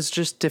how it was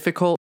just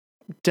difficult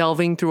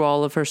delving through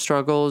all of her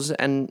struggles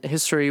and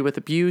history with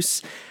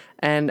abuse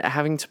and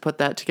having to put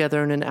that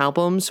together in an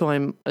album. So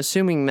I'm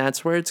assuming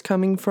that's where it's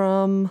coming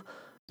from.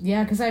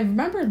 Yeah, because I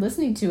remember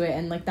listening to it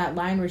and, like, that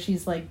line where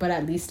she's like, "But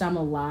at least I'm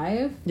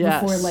alive."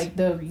 Yes. Before, like,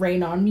 the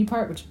Rain on Me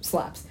part, which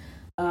slaps.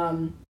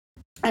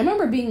 I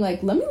remember being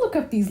like, let me look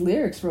up these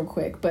lyrics real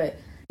quick. But,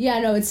 yeah,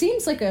 no, it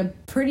seems like a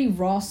pretty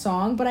raw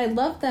song. But I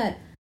love that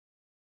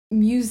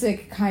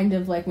music kind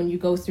of, like, when you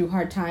go through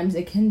hard times,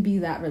 it can be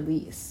that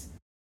release.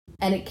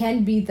 And it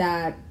can be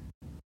that,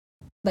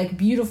 like,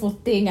 beautiful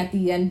thing at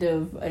the end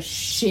of a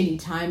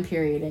shitty time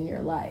period in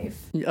your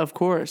life. Of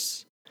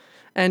course.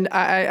 And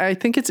I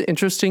think it's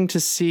interesting to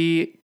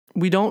see,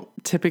 we don't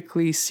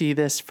typically see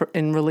this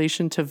in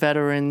relation to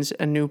veterans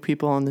and new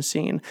people on the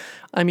scene.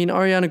 I mean,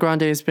 Ariana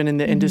Grande has been in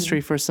the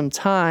industry for some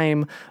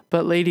time,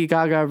 but Lady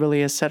Gaga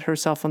really has set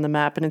herself on the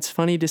map. And it's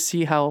funny to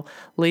see how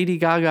Lady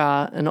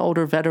Gaga, an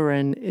older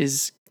veteran,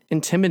 is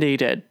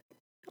intimidated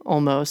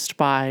almost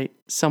by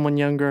someone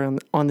younger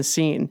on the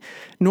scene.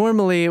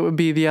 Normally, it would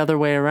be the other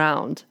way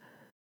around.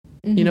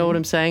 You know what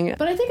I'm saying?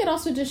 But I think it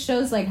also just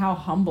shows, like, how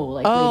humble,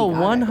 like, Lady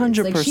Gaga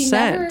 100%. Like, she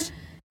never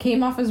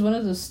came off as one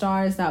of those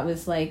stars that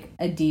was, like,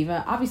 a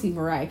diva. Obviously,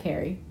 Mariah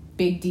Carey,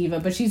 big diva,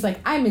 but she's like,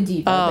 I'm a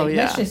diva.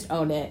 Let's just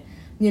own it,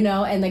 you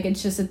know? And, like,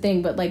 it's just a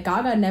thing. But, like,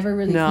 Gaga never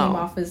really came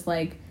off as,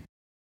 like,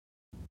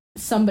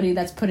 somebody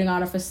that's putting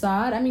on a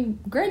facade. I mean,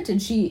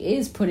 granted, she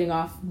is putting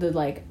off the,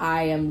 like,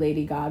 I am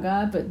Lady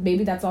Gaga, but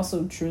maybe that's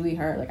also truly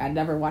her. Like, I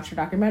never watched her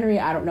documentary.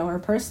 I don't know her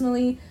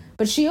personally.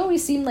 But she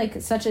always seemed like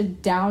such a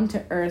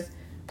down-to-earth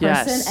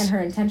person, and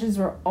her intentions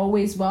were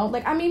always well.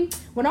 Like, I mean,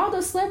 when all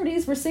those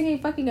celebrities were singing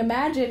fucking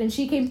Imagine, and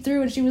she came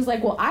through and she was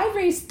like, well, I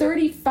raised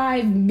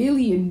 $35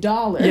 million.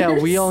 Yeah,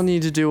 we all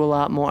need to do a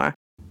lot more.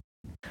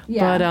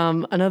 Yeah.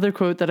 But another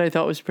quote that I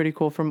thought was pretty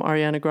cool from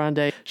Ariana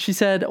Grande. She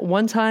said,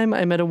 "One time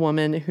I met a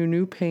woman who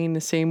knew pain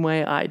the same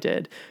way I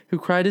did, who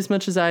cried as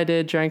much as I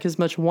did, drank as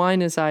much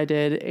wine as I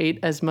did, ate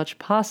as much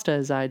pasta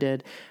as I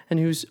did, and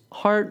whose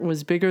heart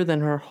was bigger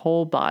than her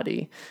whole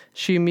body.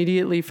 She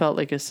immediately felt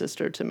like a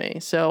sister to me."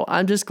 So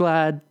I'm just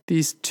glad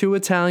these two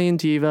Italian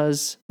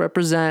divas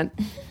represent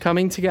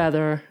coming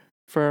together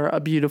for a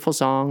beautiful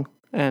song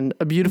and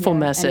a beautiful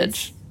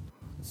message.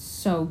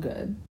 So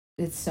good.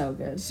 It's so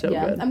good. So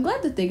good. I'm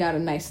glad that they got a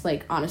nice,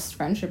 like, honest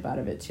friendship out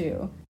of it,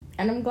 too.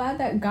 And I'm glad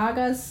that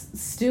Gaga's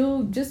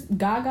still just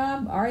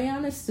Gaga,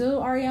 Ariana's still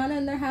Ariana,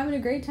 and they're having a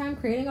great time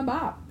creating a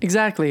bop.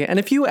 Exactly. And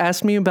if you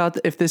asked me about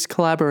if this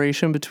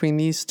collaboration between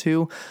these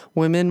two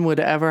women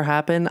would ever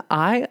happen,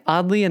 I,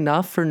 oddly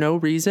enough, for no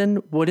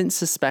reason, wouldn't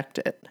suspect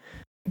it.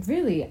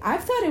 Really? I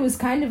thought it was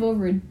kind of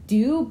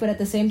overdue, but at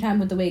the same time,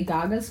 with the way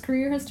Gaga's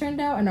career has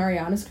turned out and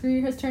Ariana's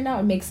career has turned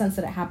out, it makes sense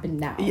that it happened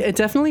now. Yeah, it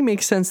definitely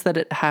makes sense that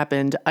it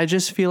happened. I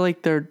just feel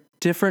like they're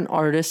different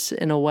artists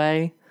in a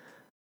way.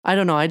 I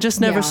don't know. I just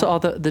never saw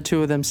the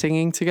two of them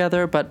singing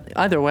together, but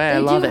either way, I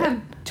love it. They do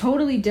have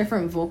totally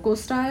different vocal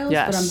styles,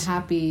 but I'm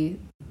happy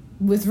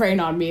with Rain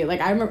on Me. Like,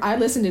 I remember I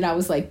listened and I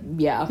was like,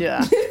 yeah.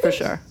 Yeah, for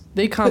sure.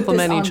 They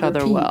complement each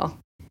other well.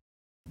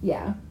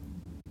 Yeah.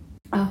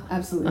 Oh,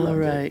 absolutely. All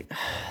right.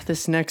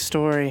 This next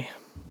story.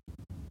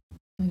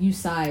 You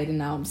sighed and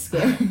now I'm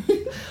scared.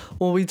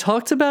 Well, we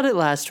talked about it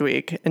last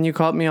week and you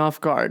caught me off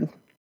guard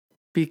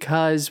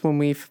because when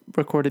we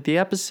recorded the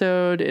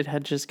episode, it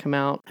had just come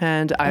out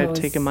and I had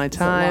taken my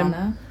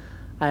time.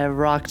 I have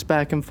rocked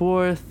back and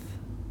forth.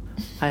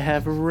 I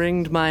have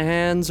wringed my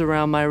hands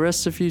around my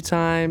wrists a few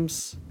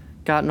times,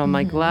 gotten on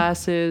my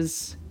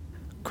glasses,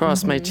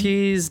 crossed my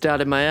T's,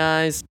 dotted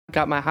my I's,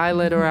 got my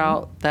highlighter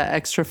out, that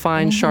extra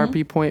fine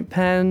Sharpie point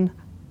pen,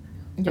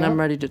 and I'm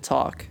ready to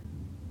talk.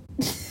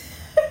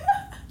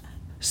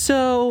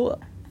 So,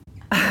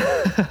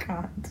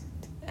 God.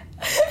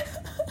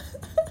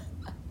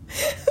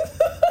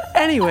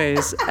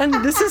 Anyways, and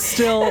this is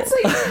still...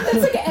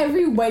 That's like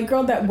every white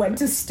girl that went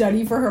to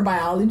study for her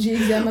biology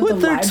exam at the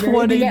library. With their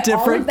 20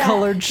 different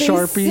colored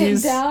Sharpies. They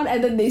sit down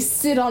and then they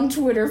sit on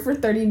Twitter for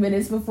 30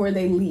 minutes before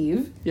they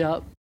leave.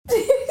 Yep.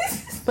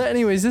 But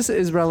anyways, this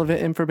is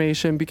relevant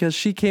information because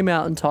she came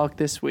out and talked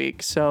this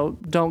week, so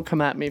don't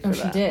come at me for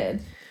that. She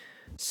did.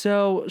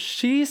 So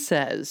she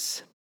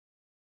says...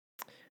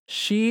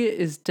 She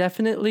is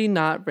definitely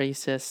not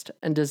racist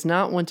and does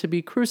not want to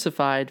be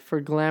crucified for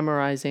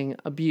glamorizing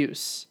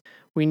abuse.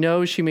 We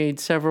know she made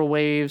several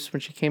waves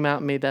when she came out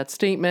and made that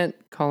statement,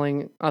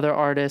 calling other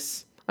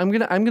artists. I'm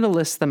gonna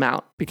list them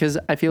out because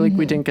I feel like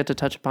we didn't get to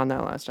touch upon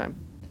that last time.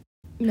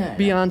 No.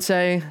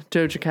 Beyonce,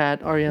 Doja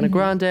Cat, Ariana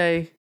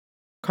Grande,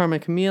 Karma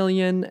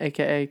Chameleon,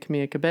 aka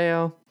Camila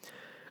Cabello,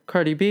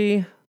 Cardi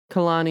B,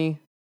 Kehlani,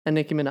 and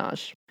Nicki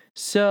Minaj.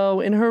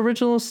 So in her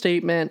original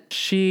statement,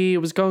 she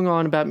was going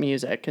on about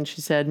music, and she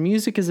said,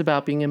 music is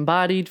about being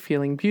embodied,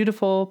 feeling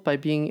beautiful, by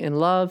being in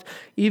love,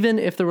 even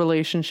if the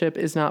relationship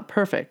is not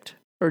perfect,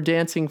 or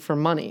dancing for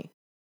money.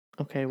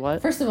 Okay,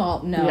 what? First of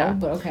all, no,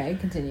 but okay,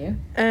 continue.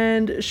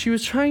 And she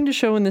was trying to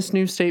show in this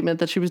new statement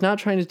that she was not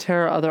trying to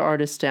tear other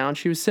artists down.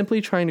 She was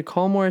simply trying to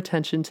call more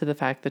attention to the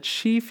fact that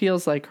she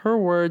feels like her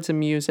words and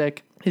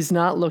music is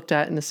not looked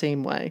at in the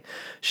same way.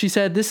 She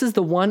said, this is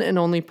the one and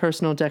only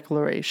personal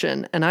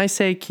declaration, and I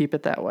say keep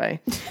it that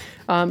way.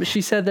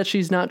 She said that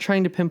she's not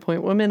trying to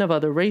pinpoint women of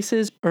other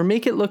races or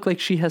make it look like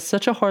she has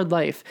such a hard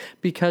life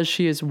because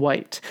she is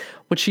white.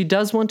 What she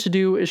does want to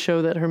do is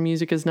show that her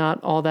music is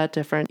not all that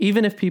different,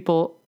 even if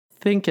people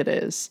think it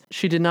is.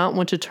 She did not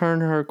want to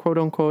turn her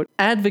quote-unquote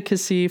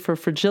advocacy for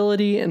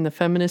fragility in the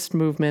feminist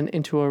movement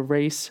into a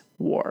race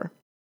war.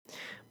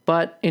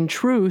 But in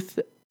truth,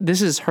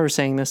 this is her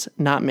saying this,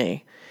 not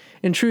me.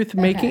 In truth,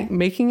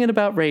 making it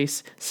about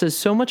race says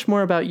so much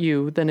more about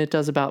you than it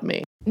does about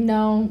me.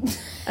 No.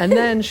 And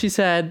then she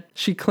said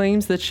she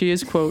claims that she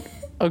is, quote,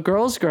 a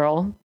girl's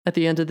girl at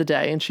the end of the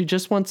day, and she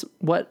just wants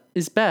what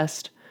is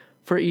best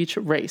for each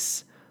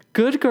race.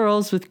 Good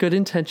girls with good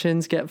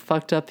intentions get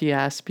fucked up the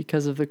ass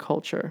because of the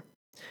culture.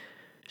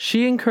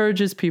 She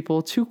encourages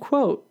people to,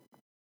 quote,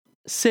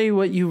 say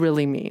what you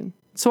really mean.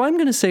 So I'm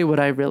going to say what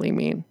I really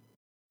mean.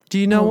 Do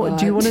you know?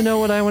 Do you want to know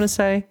what I want to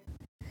say?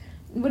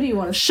 What do you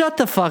want to say? Shut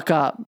the fuck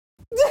up.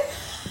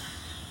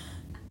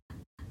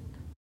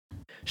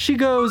 She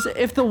goes,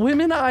 if the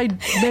women I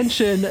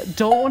mention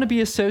don't want to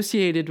be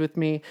associated with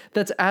me,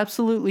 that's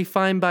absolutely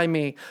fine by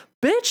me.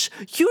 Bitch,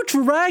 you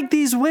dragged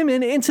these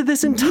women into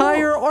this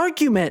entire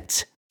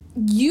argument.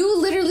 You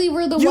literally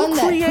were the one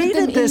that put them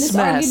in this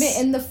argument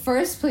in the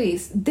first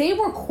place. They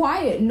were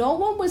quiet. No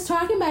one was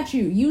talking about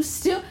you.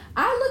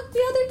 I looked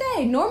the other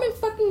day. Norman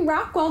fucking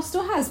Rockwell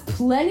still has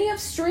plenty of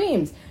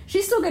streams.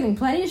 She's still getting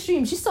plenty of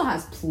streams. She still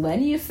has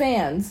plenty of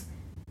fans.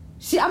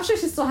 I'm sure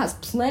she still has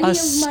plenty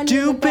of money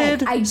in the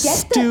bank. I get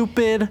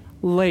stupid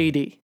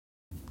lady.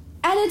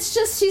 And it's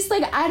just, she's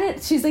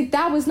like,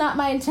 that was not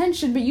my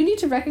intention, but you need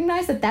to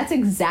recognize that that's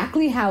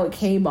exactly how it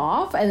came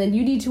off, and then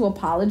you need to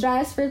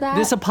apologize for that.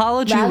 This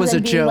apology was a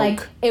joke.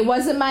 Like, it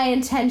wasn't my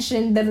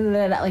intention,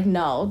 Like,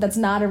 no, that's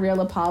not a real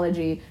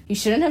apology. You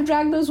shouldn't have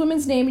dragged those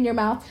women's name in your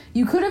mouth.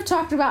 You could have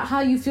talked about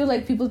how you feel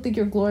like people think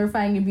you're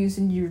glorifying abuse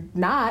and you're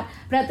not,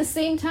 but at the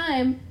same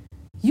time,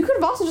 you could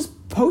have also just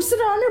posted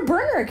it on her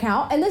burner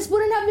account and this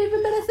wouldn't have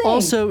even been a thing.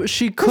 Also,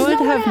 she could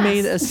have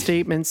made a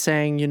statement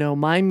saying,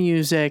 my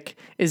music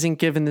isn't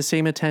given the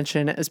same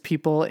attention as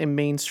people in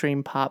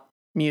mainstream pop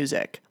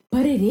music.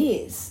 But it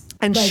is.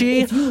 And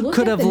she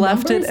could have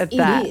left it at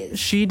that.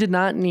 She did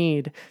not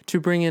need to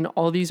bring in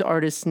all these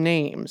artists'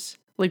 names.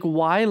 Like,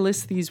 why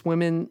list these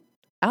women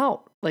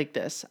out like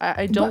this?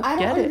 I don't get it.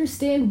 I don't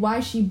understand why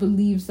she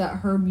believes that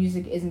her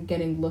music isn't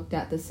getting looked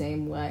at the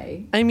same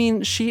way. I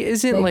mean, she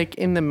isn't like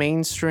in the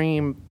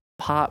mainstream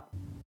pop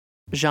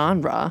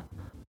genre.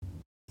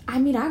 I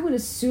mean, I would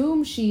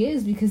assume she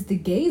is because the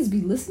gays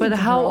be listening to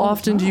her. But how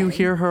often do you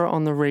hear her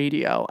on the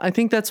radio? I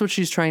think that's what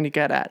she's trying to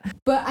get at.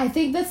 But I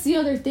think that's the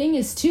other thing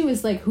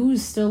is like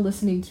who's still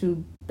listening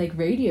to like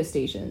radio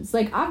stations?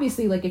 Like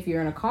obviously like if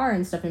you're in a car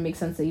and stuff, it makes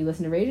sense that you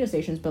listen to radio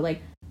stations, but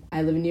like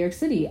I live in New York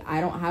City.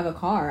 I don't have a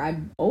car.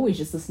 I'm always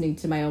just listening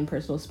to my own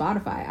personal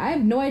Spotify. I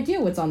have no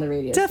idea what's on the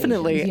radio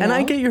Definitely. stations, and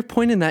I get your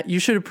point in that. You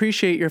should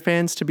appreciate your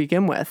fans to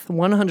begin with,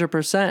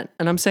 100%.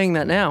 And I'm saying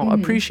that now.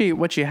 Mm-hmm. Appreciate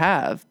what you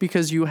have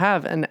because you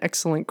have an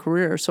excellent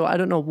career. So I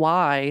don't know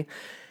why.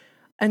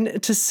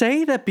 And to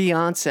say that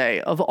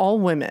Beyonce, of all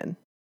women,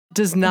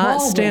 does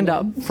not stand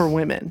up for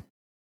women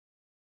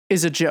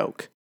is a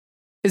joke.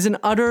 Is an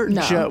utter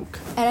joke.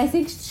 And I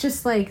think it's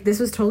just like, this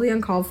was totally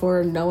uncalled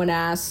for. No one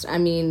asked. I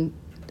mean,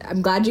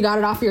 I'm glad you got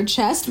it off your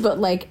chest, but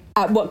like,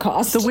 at what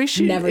cost? The way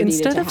she,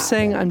 instead of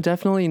saying I'm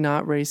definitely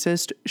not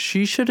racist,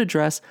 she should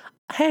address,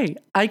 hey,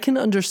 I can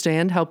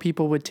understand how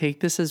people would take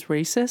this as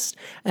racist,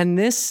 and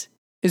this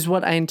is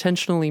what I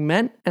intentionally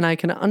meant, and I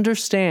can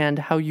understand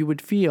how you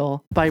would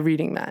feel by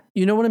reading that.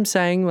 You know what I'm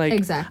saying? Like,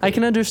 exactly. I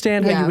can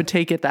understand how you would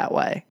take it that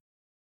way.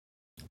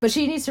 But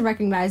she needs to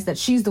recognize that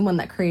she's the one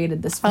that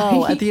created this fight.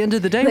 Oh, at the end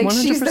of the day, like,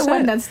 100%. She's the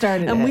one that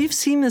started it. And we've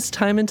seen this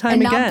time and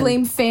time again. And not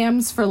blame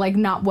fams for, like,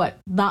 not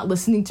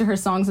listening to her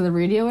songs on the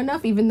radio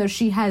enough, even though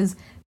she has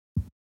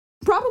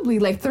probably,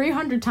 like,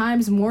 300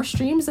 times more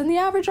streams than the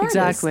average artist.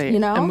 Exactly. You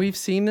know? And we've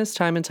seen this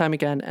time and time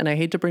again. And I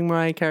hate to bring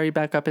Mariah Carey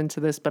back up into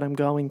this, but I'm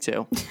going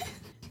to.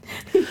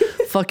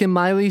 Fucking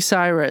Miley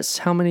Cyrus,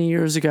 how many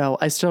years ago?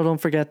 I still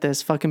don't forget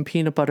this. Fucking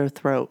Peanut Butter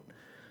Throat.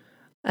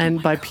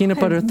 And by Peanut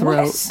Butter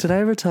Throat, did I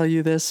ever tell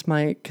you this,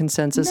 my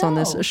consensus on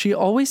this? She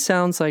always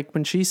sounds like,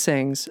 when she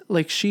sings,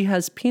 like she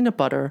has peanut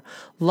butter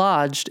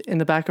lodged in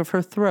the back of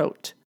her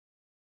throat.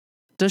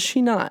 Does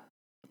she not?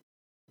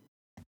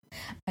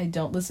 I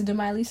don't listen to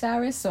Miley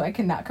Cyrus, so I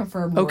cannot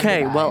confirm.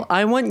 Okay, well,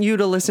 I want you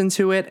to listen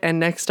to it, and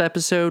next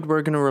episode,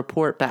 we're going to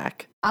report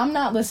back. I'm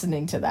not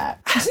listening to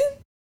that.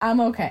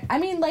 I'm okay. I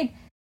mean, like,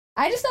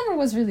 I just never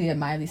was really a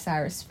Miley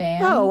Cyrus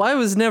fan. No, I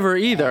was never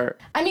either.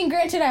 I mean,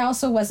 granted, I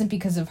also wasn't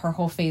because of her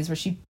whole phase where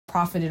she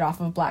profited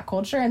off of black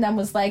culture and then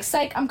was like,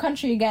 psych, I'm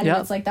country again. Yep.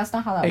 And it's like, that's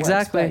not how that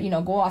works. But,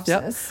 go off,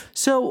 sis.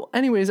 So,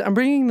 anyways, I'm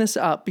bringing this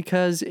up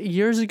because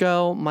years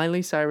ago,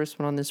 Miley Cyrus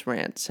went on this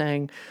rant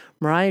saying,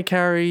 Mariah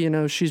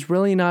Carey, she's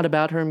really not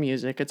about her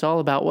music. It's all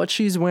about what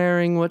she's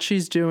wearing, what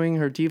she's doing,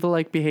 her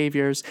diva-like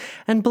behaviors.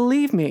 And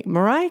believe me,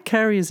 Mariah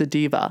Carey is a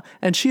diva,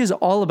 and she is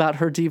all about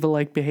her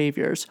diva-like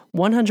behaviors.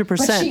 100%.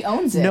 But she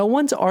owns it. No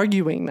one's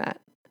arguing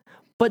that.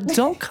 But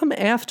don't come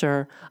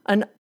after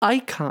an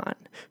icon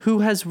who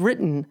has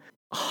written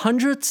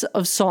hundreds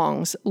of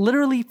songs,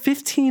 literally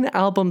 15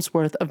 albums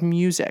worth of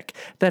music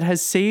that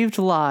has saved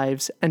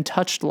lives and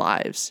touched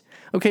lives.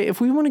 Okay, if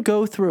we want to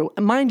go through,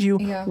 and mind you,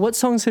 what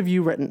songs have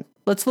you written?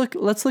 Let's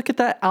look at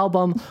that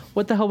album.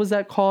 What the hell was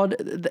that called?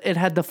 It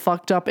had the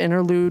fucked up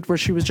interlude where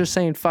she was just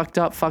saying fucked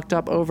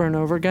up over and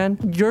over again.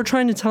 You're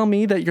trying to tell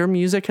me that your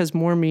music has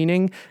more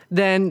meaning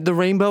than the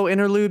Rainbow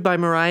interlude by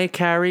Mariah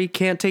Carey?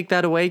 Can't take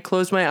that away.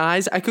 Close my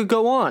eyes. I could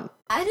go on.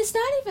 And it's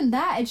not even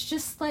that. It's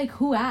just like,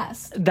 who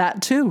asked?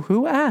 That too.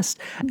 Who asked?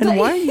 And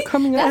why are you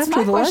coming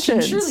after the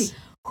legends? Truly.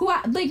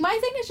 My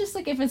thing is just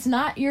like, if it's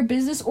not your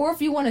business, or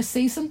if you want to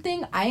say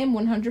something, I am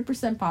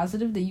 100%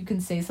 positive that you can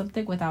say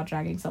something without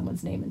dragging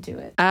someone's name into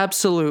it.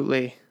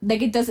 Absolutely.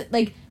 Like, it doesn't,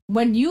 like,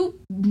 when you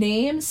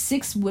name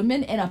 6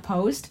 women in a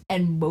post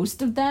and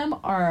most of them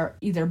are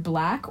either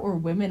black or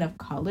women of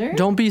color.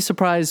 Don't be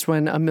surprised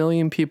when 1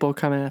 million people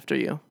come after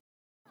you.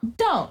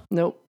 Don't.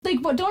 Nope.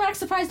 Like, but don't act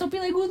surprised. Don't be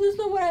like, well, that's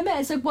not what I meant.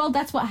 It's like, well,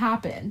 that's what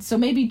happened. So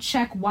maybe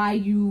check why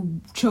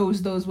you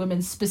chose those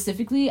women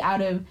specifically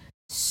out of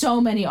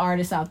so many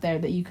artists out there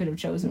that you could have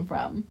chosen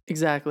from.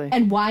 Exactly.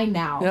 And why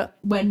now,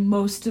 when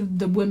most of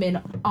the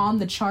women on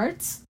the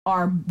charts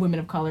are women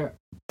of color,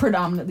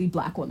 predominantly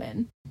black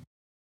women?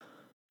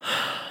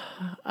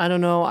 I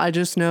don't know. I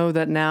just know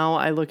that now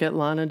I look at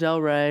Lana Del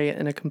Rey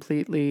in a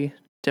completely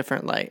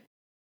different light.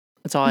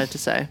 That's all I have to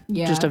say.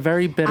 Just a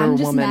very bitter woman. I'm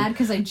just mad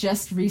because I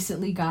just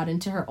recently got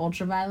into her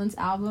Ultraviolence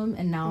album,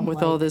 and now I'm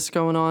with all this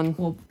going on.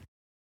 Well,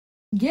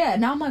 yeah,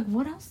 now I'm like,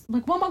 what else?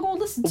 Like, what am I going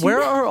to listen to?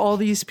 Where are all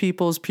these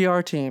people's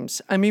PR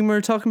teams? I mean, we were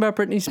talking about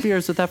Britney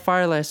Spears with that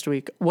fire last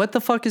week. What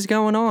the fuck is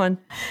going on?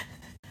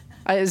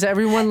 Is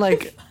everyone,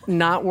 like,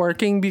 not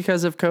working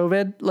because of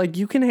COVID? Like,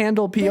 you can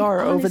handle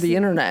PR over the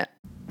internet.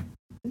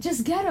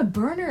 Just get a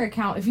burner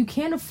account if you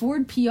can't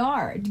afford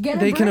PR.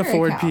 They can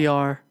afford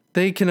PR.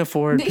 They can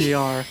afford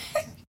PR.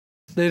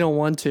 They don't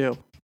want to.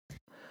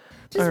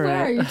 Just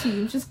where are your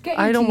teams? Just get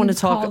your I don't want to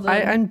teams, talk.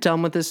 I'm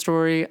done with this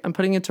story. I'm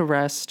putting it to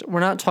rest. We're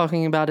not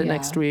talking about it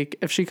next week.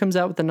 If she comes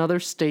out with another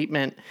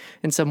statement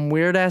in some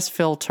weird ass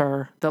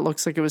filter that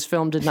looks like it was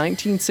filmed in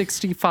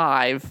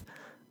 1965,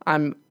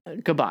 I'm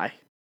goodbye.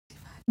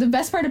 The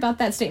best part about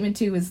that statement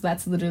too is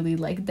that's literally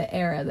like the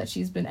era that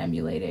she's been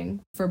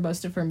emulating for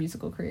most of her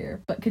musical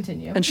career. But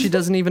continue. And she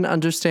doesn't even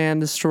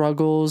understand the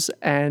struggles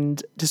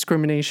and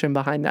discrimination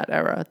behind that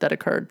era that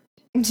occurred.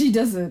 She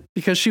doesn't.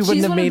 Because she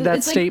wouldn't have made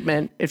that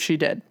statement if she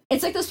did.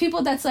 It's like those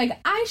people that's like,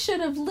 I should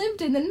have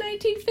lived in the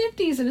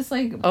 1950s. And it's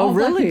like, oh,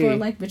 really? Black people are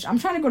like, bitch, I'm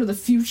trying to go to the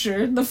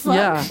future. The fuck?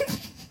 Yeah.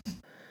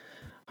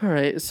 All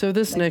right. So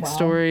this next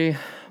story,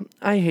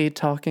 I hate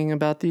talking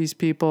about these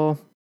people,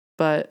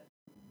 but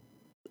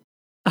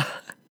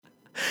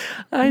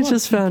I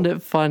just found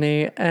it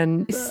funny.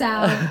 And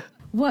Sal,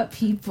 what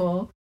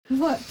people?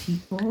 What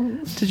people?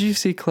 Did you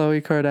see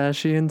Khloe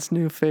Kardashian's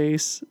new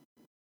face?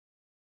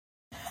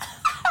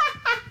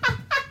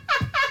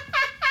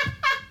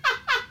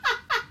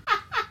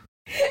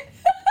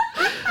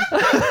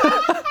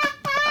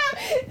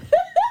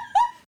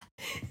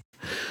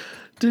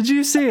 Did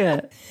you see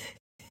it?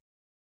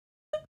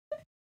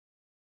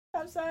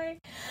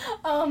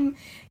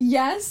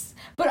 Yes,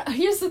 but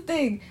here's the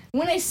thing.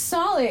 When I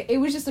saw it, it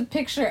was just a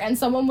picture and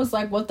someone was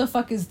like, what the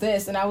fuck is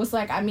this? And I was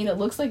like, I mean, it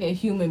looks like a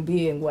human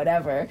being,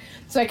 whatever.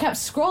 So I kept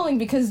scrolling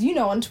because, you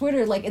know, on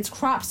Twitter, like, it's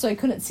cropped so I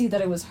couldn't see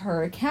that it was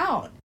her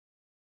account.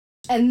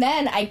 And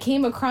then I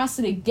came across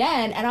it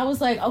again and I was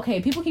like,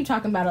 okay, people keep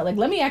talking about it. Like,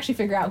 let me actually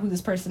figure out who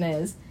this person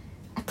is.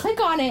 I click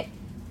on it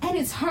and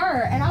it's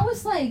her. And I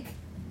was like,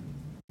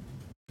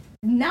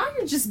 now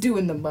you're just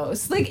doing the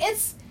most. Like,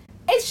 it's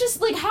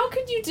just like, how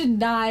could you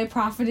deny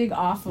profiting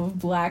off of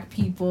Black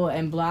people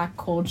and Black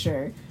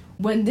culture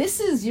when this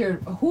is your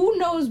who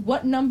knows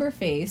what number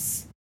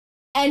face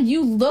and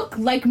you look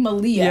like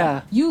Malia?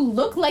 Yeah. You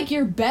look like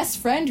your best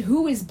friend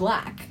who is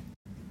Black.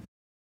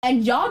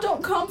 And y'all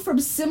don't come from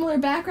similar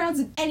backgrounds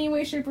in any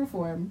way, shape, or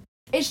form.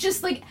 It's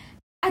just like,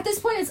 at this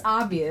point, it's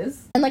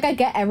obvious. And like, I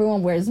get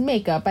everyone wears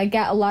makeup. I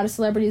get a lot of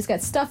celebrities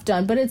get stuff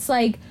done, but it's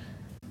like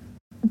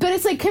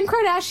Kim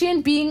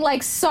Kardashian being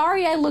like,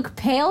 sorry, I look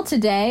pale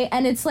today.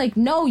 And it's like,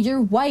 no, you're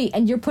white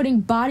and you're putting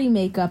body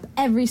makeup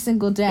every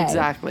single day.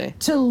 Exactly.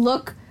 To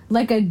look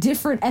like a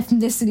different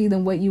ethnicity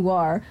than what you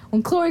are.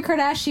 When Khloe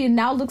Kardashian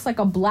now looks like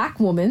a Black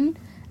woman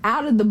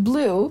out of the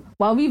blue,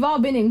 while we've all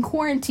been in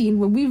quarantine,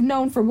 when we've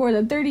known for more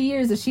than 30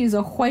 years that she is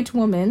a white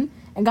woman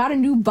and got a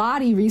new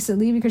body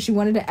recently because she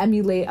wanted to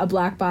emulate a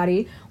Black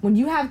body. When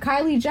you have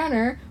Kylie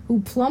Jenner,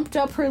 who plumped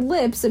up her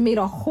lips and made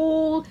a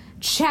whole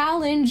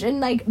challenge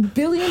and like $1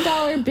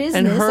 billion business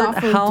and hurt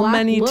off of how Black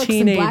many looks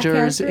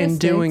teenagers in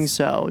doing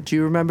so. Do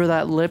you remember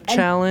that lip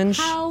challenge?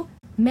 How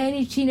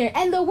many teenagers?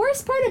 And the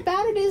worst part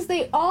about it is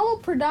they all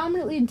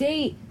predominantly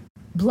date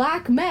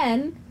Black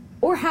men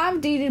or have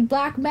dated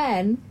Black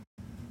men,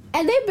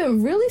 and they've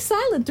been really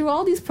silent through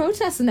all these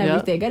protests and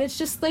everything. Yep. And it's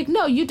just like,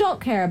 no, you don't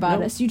care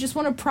about us. You just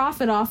want to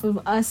profit off of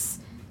us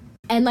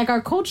and like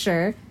our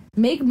culture,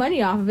 make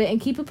money off of it,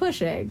 and keep it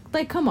pushing.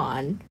 Like, come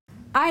on.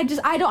 I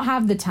don't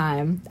have the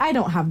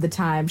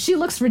time. She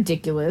looks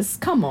ridiculous.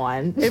 Come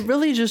on. It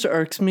really just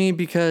irks me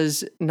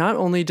because not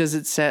only does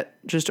it set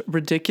just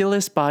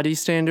ridiculous body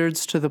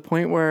standards to the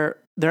point where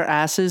their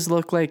asses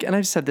look like, and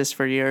I've said this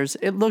for years,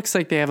 it looks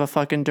like they have a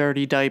fucking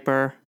dirty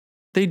diaper.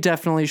 They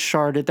definitely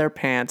sharded their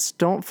pants.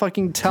 Don't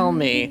fucking tell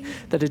me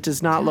that it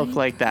does not look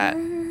like that.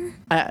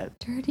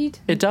 Dirty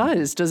diaper. It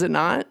does it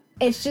not?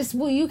 It's just,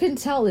 well, you can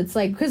tell. It's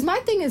like, because my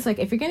thing is like,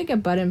 if you're going to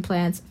get butt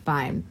implants,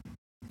 fine.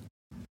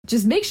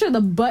 Just make sure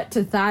the butt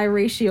to thigh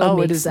ratio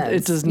makes sense.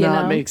 It does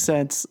not make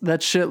sense.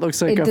 That shit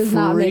looks like a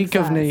freak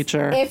of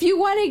nature. If you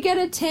want to get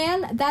a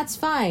tan, that's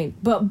fine.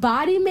 But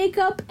body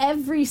makeup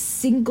every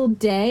single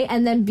day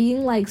and then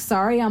being like,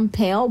 sorry, I'm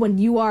pale when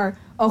you are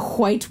a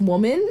white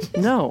woman?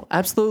 No,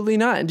 absolutely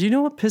not. And do you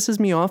know what pisses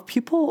me off?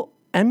 People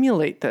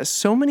emulate this.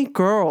 So many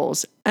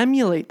girls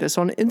emulate this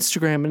on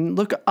Instagram and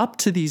look up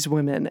to these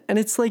women. And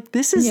it's like,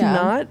 this is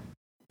not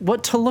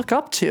what to look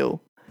up to.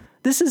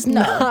 This is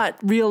not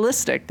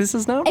realistic. This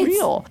is not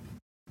real.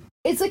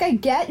 It's like, I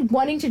get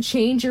wanting to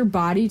change your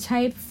body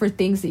type for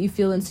things that you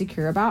feel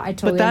insecure about. I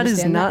totally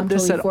understand that. But that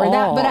is not this at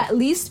all. But at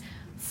least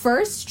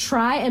first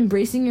try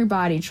embracing your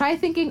body. Try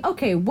thinking,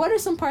 okay, what are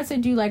some parts I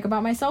do like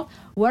about myself?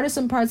 What are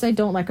some parts I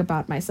don't like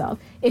about myself?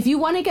 If you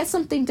want to get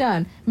something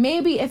done,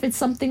 maybe if it's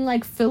something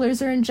like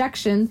fillers or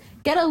injections,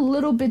 get a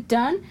little bit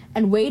done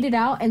and wait it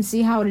out and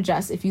see how it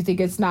adjusts. If you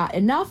think it's not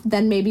enough,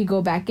 then maybe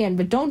go back in.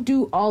 But don't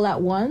do all at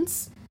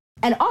once.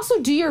 And also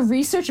do your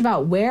research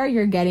about where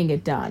you're getting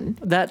it done.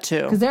 That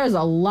too. Because there's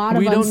a lot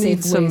of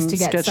unsafe ways to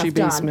get stuff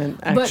done.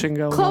 Action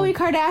going Khloe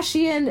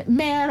Kardashian,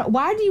 man,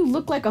 why do you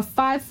look like a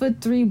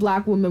 5'3"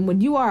 Black woman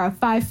when you are a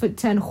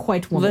 5'10"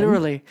 white woman?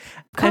 Literally.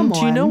 And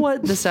do you know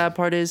what the sad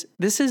part is?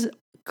 This is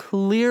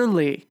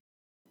clearly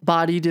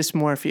body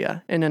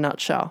dysmorphia in a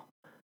nutshell.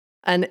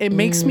 And it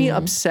makes me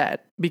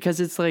upset because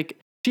it's like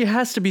she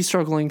has to be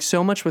struggling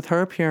so much with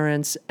her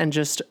appearance and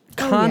just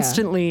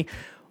constantly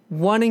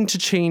wanting to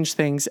change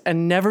things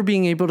and never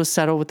being able to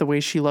settle with the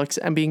way she looks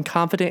and being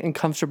confident and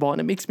comfortable.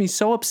 And it makes me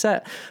so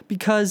upset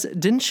because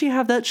didn't she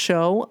have that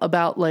show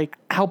about like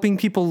helping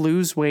people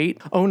lose weight,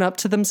 own up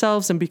to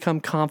themselves and become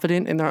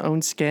confident in their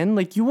own skin?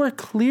 Like, you are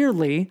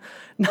clearly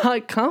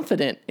not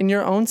confident in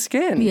your own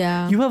skin.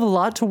 Yeah. You have a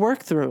lot to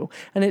work through.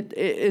 And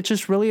it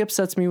just really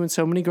upsets me when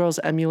so many girls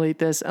emulate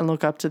this and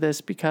look up to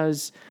this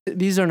because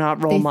these are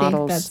not role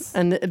models.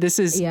 And this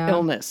is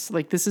illness.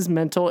 Like, this is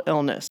mental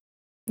illness.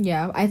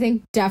 Yeah, I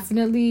think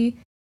definitely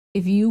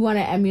if you want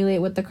to emulate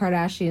what the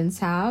Kardashians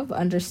have,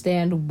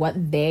 understand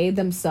what they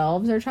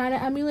themselves are trying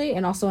to emulate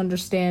and also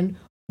understand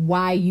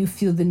why you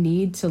feel the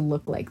need to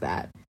look like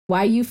that.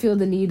 Why you feel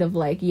the need of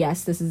like,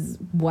 yes, this is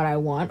what I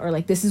want, or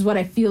like, this is what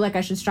I feel like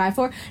I should strive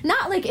for.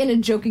 Not like in a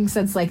joking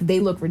sense, like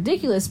they look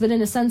ridiculous, but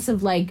in a sense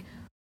of like,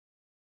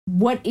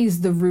 what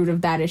is the root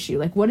of that issue?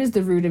 Like, what is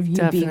the root of you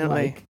being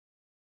like,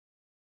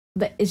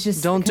 it's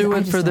just, don't do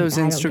it for those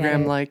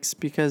Instagram likes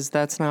because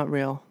that's not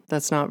real.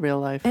 That's not real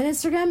life. And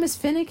Instagram is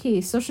finicky.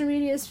 Social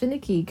media is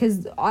finicky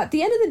because at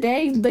the end of the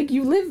day, like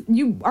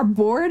you are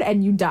bored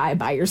and you die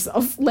by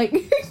yourself.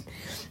 Like,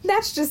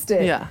 that's just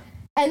it. Yeah.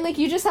 And, like,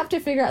 you just have to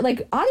figure out,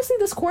 like, honestly,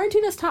 this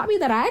quarantine has taught me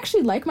that I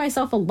actually like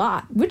myself a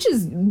lot, which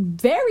is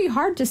very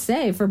hard to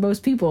say for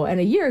most people. And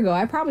a year ago,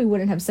 I probably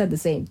wouldn't have said the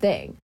same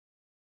thing.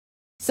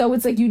 So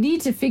it's like you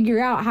need to figure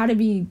out how to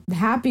be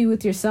happy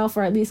with yourself,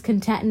 or at least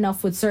content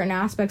enough with certain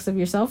aspects of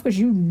yourself, because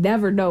you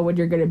never know when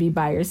you're going to be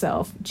by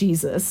yourself.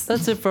 Jesus.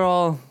 That's it for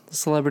all the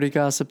celebrity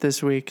gossip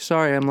this week.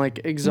 Sorry, I'm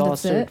like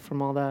exhausted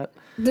from all that.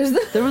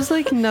 There was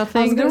like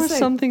nothing. There were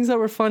some things that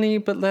were funny,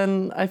 but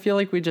then I feel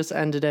like we just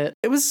ended it.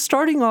 It was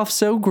starting off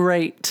so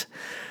great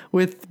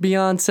with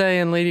Beyonce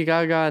and Lady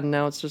Gaga, and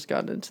now it's just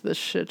gotten into this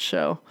shit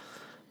show.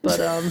 But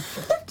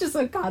just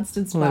a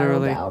constant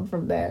spiral down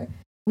from there.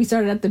 We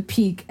started at the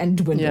peak and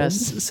dwindled.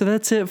 Yes, so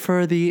that's it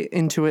for the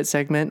Into It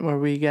segment where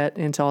we get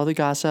into all the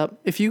gossip.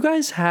 If you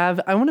guys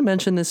have, I want to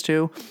mention this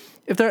too,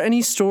 if there are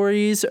any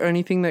stories or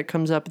anything that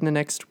comes up in the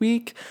next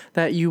week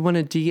that you want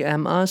to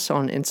DM us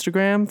on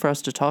Instagram for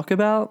us to talk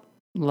about,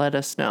 let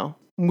us know.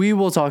 We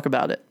will talk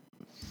about it.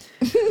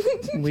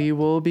 We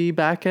will be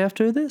back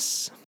after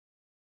this.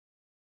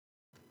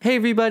 Hey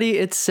everybody,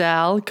 it's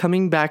Sal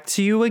coming back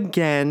to you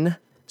again.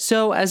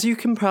 So, as you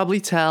can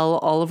probably tell,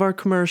 all of our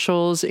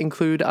commercials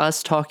include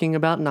us talking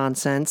about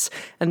nonsense,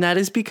 and that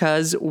is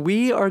because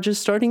we are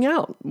just starting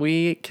out.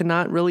 We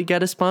cannot really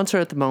get a sponsor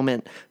at the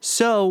moment,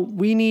 so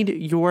we need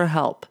your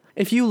help.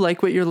 If you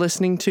like what you're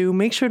listening to,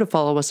 make sure to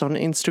follow us on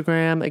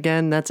Instagram.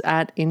 Again, that's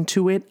at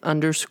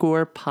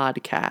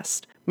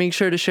 @intuit_podcast. Make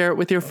sure to share it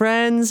with your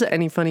friends,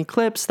 any funny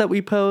clips that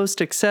we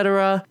post,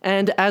 etc.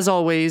 And as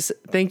always,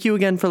 thank you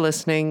again for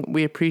listening.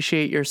 We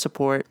appreciate your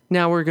support.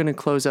 Now we're going to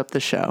close up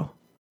the show.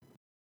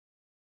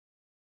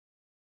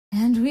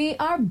 And we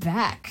are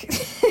back.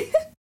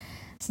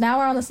 So now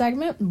we're on the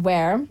segment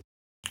where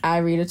I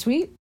read a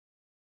tweet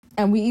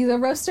and we either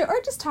roast it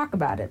or just talk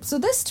about it. So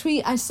this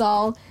tweet I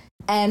saw,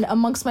 and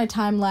amongst my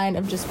timeline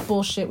of just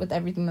bullshit with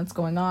everything that's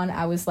going on,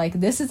 I was like,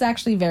 this is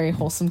actually very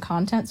wholesome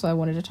content, so I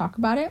wanted to talk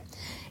about it.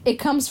 It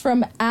comes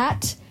from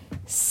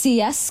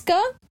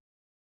 @Sieska.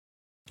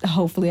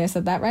 Hopefully I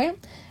said that right.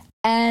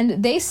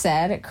 And they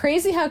said,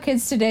 crazy how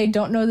kids today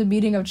don't know the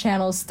meaning of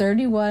channels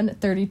 31,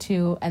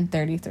 32, and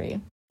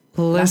 33.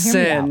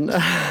 Listen.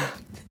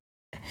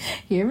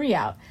 Hear me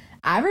out.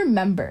 I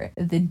remember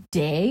the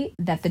day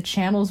that the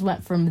channels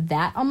went from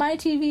that on my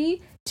TV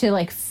to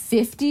like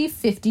 50,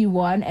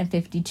 51, and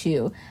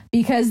 52.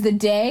 Because the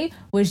day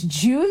was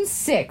June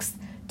 6th,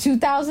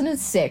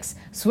 2006.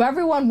 So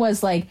everyone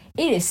was like,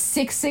 it is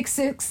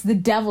 666, the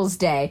devil's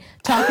day.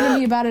 Talking to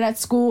me about it at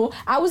school.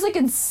 I was like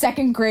in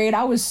second grade.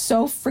 I was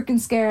so freaking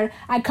scared.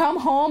 I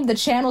come home, the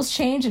channels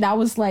change, and I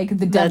was like,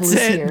 the devil is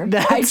here.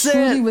 I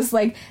truly was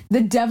like,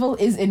 the devil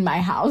is in my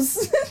house.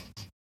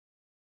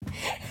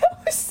 I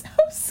was so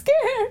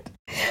scared.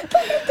 Like,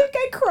 I think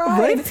I cried.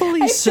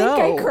 Rightfully so. I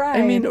think I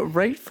cried. I mean,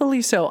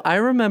 rightfully so. I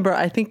remember,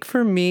 I think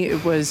for me,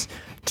 it was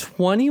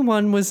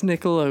 21 was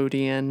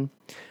Nickelodeon.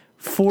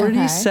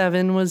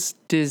 47 was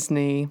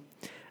Disney,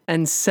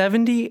 and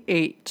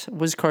 78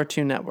 was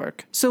Cartoon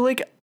Network. So,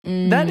 like,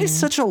 that is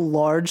such a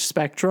large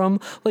spectrum.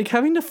 Like,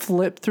 having to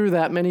flip through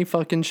that many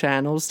fucking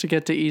channels to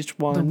get to each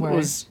one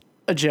was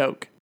a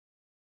joke.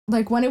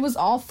 Like, when it was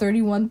all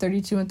 31,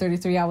 32, and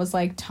 33, I was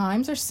like,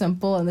 times are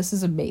simple, and this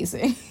is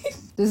amazing.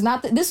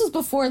 This was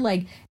before,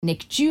 like,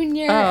 Nick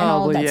Jr. and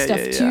all that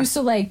stuff, too.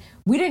 So, like,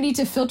 we didn't need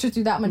to filter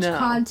through that much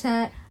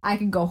content. I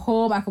could go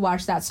home, I could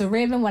watch That's So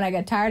Raven. When I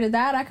get tired of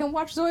that, I can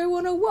watch Zoe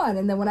 101.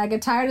 And then when I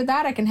get tired of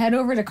that, I can head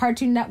over to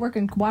Cartoon Network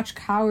and watch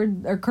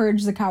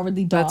Courage the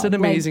Cowardly Dog. That's an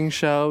amazing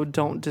show.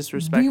 Don't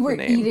disrespect the name. We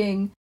were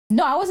eating...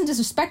 No, I wasn't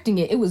disrespecting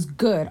it. It was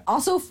good.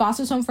 Also,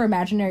 Foster's Home for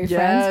Imaginary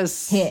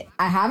Friends hit.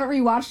 I haven't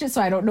rewatched it,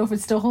 so I don't know if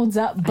it still holds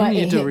up, but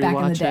it hit back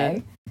in the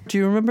day. Do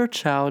you remember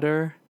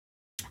Chowder?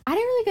 I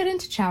didn't really get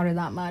into Chowder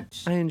that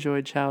much. I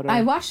enjoyed Chowder.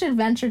 I watched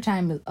Adventure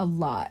Time a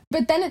lot.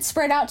 But then it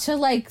spread out to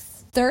like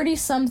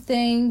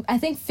 30-something. I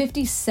think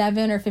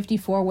 57 or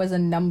 54 was a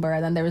number.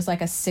 And then there was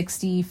like a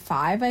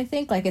 65, I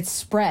think. Like it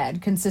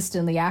spread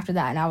consistently after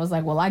that. And I was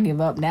like, well, I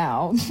give up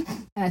now.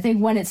 And I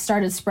think when it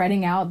started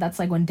spreading out, that's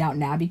like when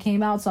Downton Abbey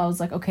came out. So I was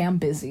like, okay, I'm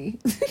busy.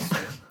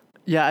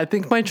 Yeah, I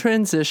think my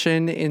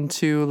transition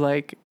into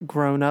like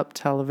grown-up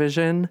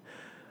television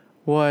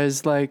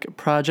was like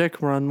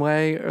Project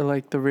Runway or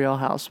like The Real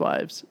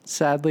Housewives,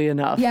 sadly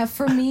enough. Yeah,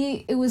 for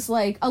me, it was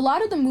like a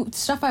lot of the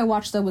stuff I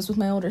watched though was with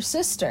my older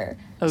sister.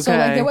 Okay. So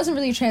like there wasn't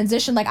really a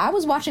transition. Like I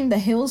was watching The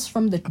Hills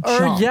from the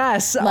jump.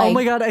 Yes. Like, oh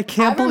my God, I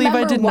can't believe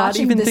I did not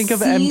even think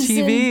of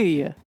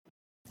MTV.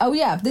 Oh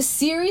yeah, the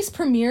series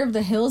premiere of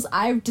The Hills,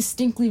 I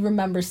distinctly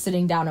remember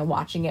sitting down and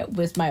watching it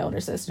with my older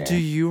sister. Do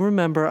you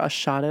remember A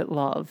Shot at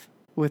Love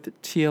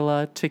with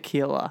Tila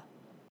Tequila?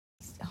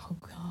 Oh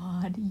God.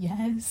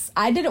 Yes.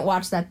 I didn't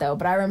watch that though,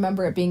 but I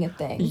remember it being a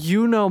thing.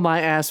 You know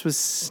my ass was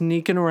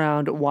sneaking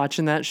around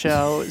watching that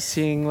show,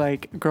 seeing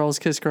like girls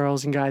kiss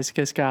girls and guys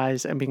kiss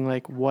guys and being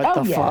like, what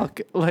the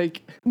fuck?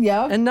 Like,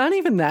 yeah. And not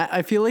even that.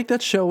 I feel like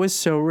that show was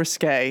so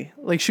risque.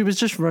 Like she was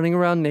just running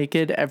around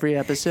naked every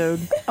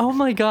episode. Oh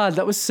my God,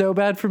 that was so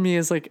bad for me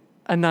as like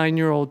a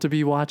 9-year-old to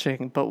be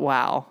watching, but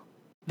wow.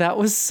 That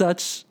was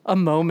such a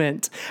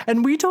moment.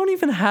 And we don't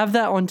even have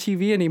that on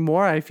TV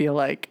anymore, I feel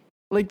like.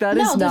 Like, that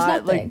is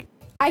not, like...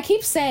 I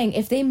keep saying,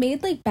 if they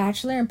made, like,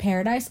 Bachelor in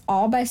Paradise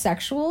all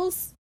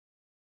bisexuals,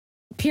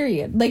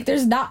 period. Like,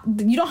 there's not...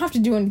 You don't have to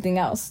do anything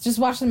else. Just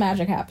watch the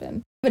magic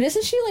happen. But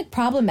isn't she, like,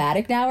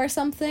 problematic now or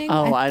something?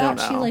 Oh, I don't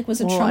know. I thought she, like, was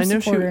a Trump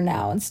supporter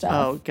now and stuff.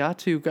 Oh, got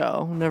to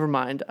go. Never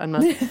mind. I'm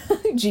not...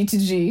 G to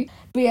G.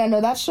 But yeah,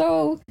 no, that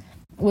show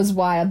was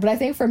wild. But I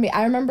think for me,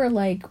 I remember,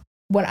 like,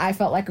 when I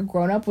felt like a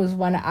grown-up was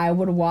when I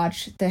would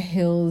watch The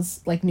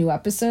Hills, like, new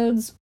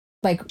episodes.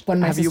 Like, when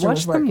my sister was working. Have you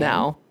watched them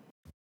now?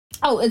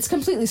 Oh, it's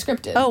completely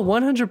scripted. Oh,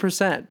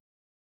 100%.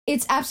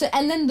 It's absolutely,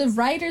 and then the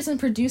writers and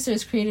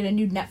producers created a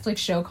new Netflix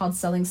show called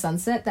Selling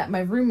Sunset that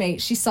my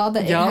roommate, she saw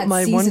that it had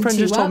my season one friend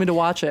 2 just told me to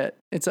watch it.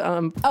 It's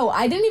Oh,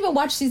 I didn't even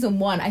watch season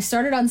 1. I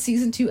started on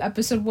season 2,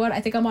 episode 1. I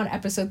think I'm on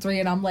episode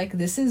 3, and I'm like,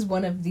 this is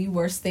one of the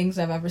worst things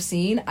I've ever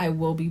seen. I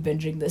will be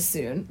binging this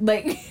soon.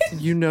 Like,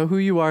 you know who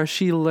you are.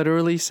 She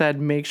literally said,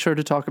 make sure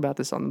to talk about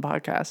this on the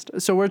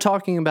podcast. So we're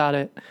talking about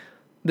it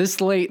this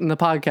late in the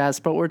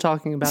podcast, but we're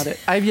talking about it.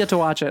 I've yet to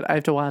watch it. I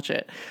have to watch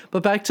it.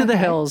 But back to The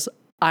Hills.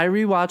 I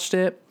rewatched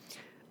it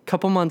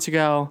couple months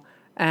ago,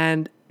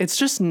 and it's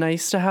just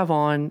nice to have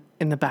on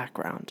in the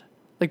background,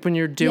 like when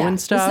you're doing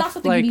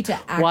stuff, like you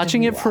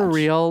watching it for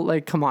real.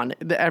 Like, come on,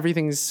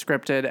 everything's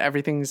scripted,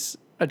 everything's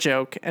a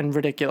joke and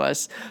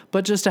ridiculous,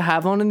 but just to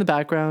have on in the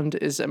background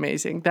is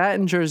amazing. That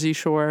and Jersey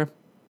Shore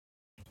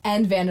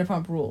and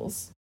Vanderpump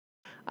Rules.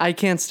 I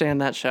can't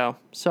stand that show.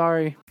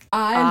 Sorry.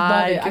 I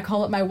love it. I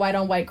call it my white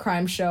on white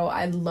crime show.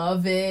 I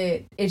love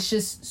it. It's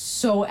just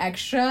so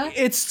extra.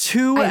 It's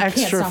too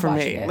extra for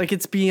me. Like,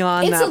 it's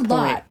beyond that point. It's a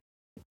lot.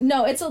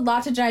 No, it's a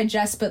lot to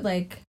digest, but,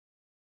 like,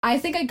 I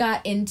think I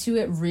got into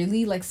it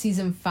really, like,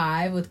 season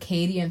 5 with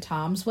Katie and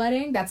Tom's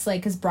wedding. That's,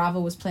 like, because Bravo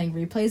was playing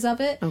replays of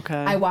it. Okay.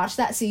 I watched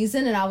that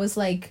season, and I was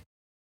like,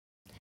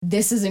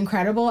 this is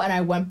incredible, and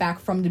I went back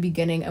from the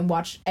beginning and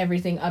watched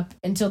everything up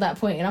until that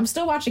point, and I'm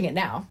still watching it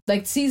now.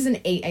 Like, season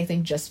 8, I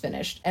think, just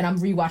finished, and I'm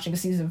rewatching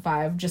season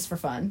 5 just for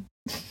fun.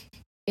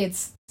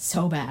 It's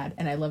so bad,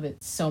 and I love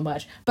it so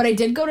much. But I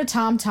did go to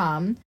Tom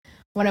Tom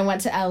when I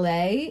went to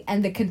LA,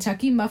 and the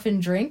Kentucky Muffin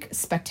drink,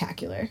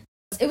 spectacular.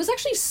 It was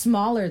actually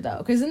smaller, though,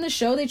 because in the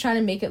show, they try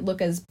to make it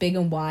look as big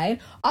and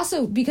wide.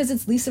 Also, because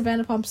it's Lisa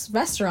Vanderpump's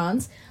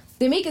restaurants,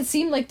 they make it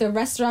seem like the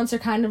restaurants are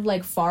kind of,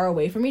 like, far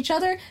away from each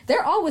other.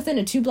 They're all within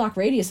a 2-block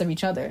radius of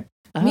each other.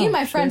 Me and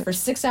my friend for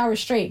 6 hours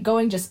straight,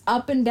 going just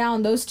up and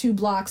down those 2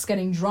 blocks,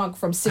 getting drunk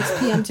from 6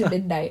 p.m. to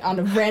midnight on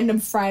a random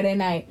Friday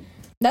night.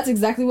 That's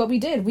exactly what we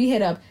did. We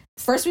hit up.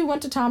 First, we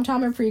went to Tom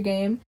Tom and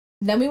pregame.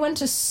 Then we went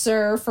to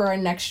Sir for our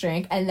next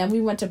drink, and then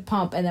we went to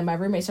Pump, and then my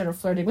roommate started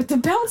flirting with the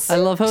bouncer. I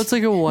love how it's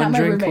like a one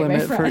drink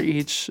limit for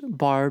each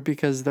bar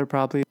because they're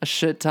probably a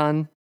shit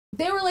ton.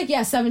 They were like,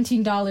 yeah,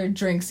 $17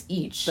 drinks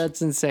each.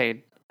 That's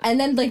insane. And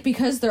then, like,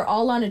 because they're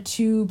all on a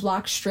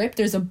 2-block strip,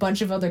 there's a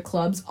bunch of other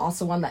clubs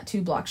also on that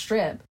 2-block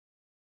strip.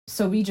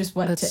 So we just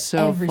went to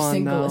every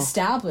single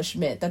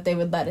establishment that they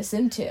would let us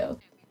into.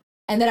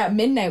 And then at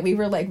midnight, we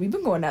were like, we've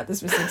been going at this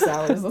for 6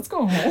 hours. Let's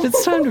go home.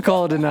 It's time to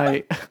call it a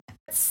night.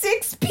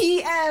 6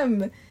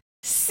 p.m.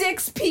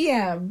 6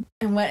 p.m.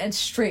 and went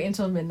straight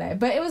until midnight.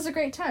 But it was a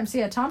great time. So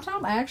yeah, Tom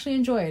Tom, I actually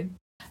enjoyed.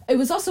 It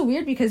was also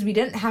weird because we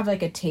didn't have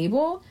like a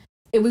table.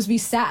 We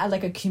sat at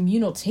like a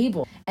communal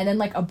table, and then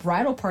like a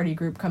bridal party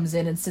group comes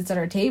in and sits at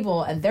our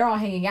table, and they're all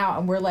hanging out,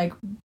 and we're like,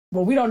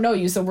 well, we don't know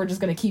you, so we're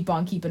just going to keep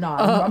on keeping on.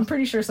 I'm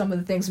pretty sure some of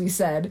the things we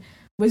said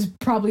was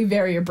probably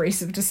very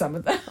abrasive to some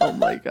of them. Oh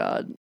my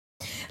God.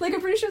 Like, I'm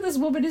pretty sure this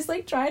woman is,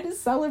 like, trying to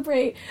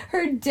celebrate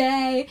her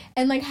day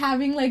and, like,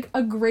 having, like,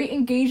 a great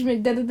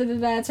engagement.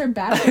 It's her bachelorette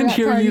party. And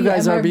here you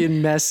guys are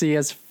being messy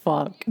as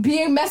fuck.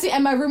 Being messy.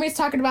 And my roommate's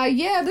talking about,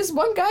 yeah, this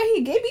one guy, he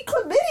gave me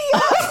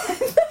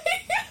chlamydia.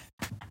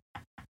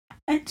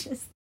 And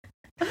just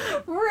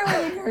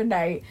ruining her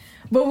night.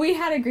 But we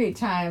had a great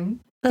time.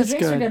 That's the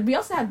drinks good. were good. We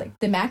also had, like,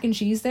 the mac and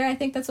cheese there. I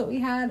think that's what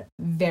we had.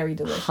 Very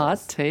delicious. Hot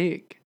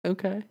take.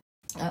 Okay.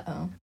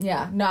 Uh-oh.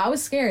 Yeah. No, I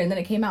was scared, and then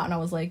it came out, and I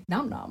was like,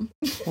 nom nom.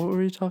 What were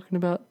we talking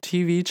about?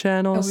 TV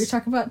channels? Oh, we were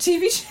talking about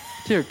TV channels.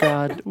 Dear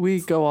God,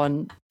 we go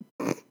on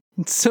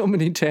so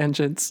many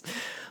tangents.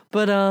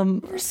 But,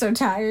 we're so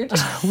tired.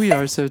 We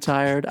are so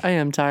tired. I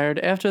am tired.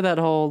 After that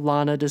whole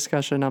Lana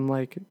discussion, I'm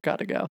like,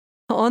 gotta go.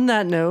 On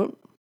that note,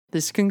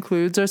 this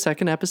concludes our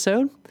second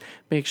episode.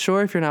 Make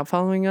sure if you're not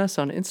following us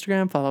on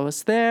Instagram, follow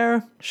us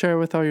there. Share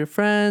with all your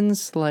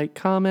friends, like,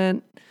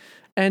 comment.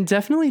 And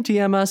definitely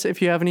DM us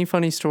if you have any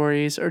funny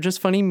stories or just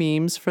funny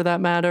memes for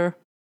that matter.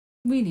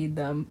 We need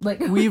them.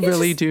 Like, we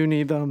really do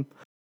need them.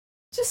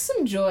 Just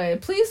some joy.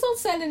 Please don't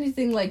send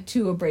anything like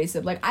too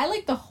abrasive. Like, I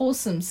like the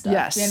wholesome stuff,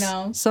 yes, you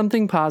know?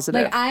 Something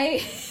positive.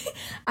 Like,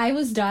 I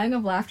was dying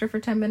of laughter for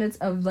 10 minutes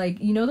of, like,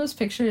 you know those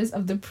pictures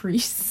of the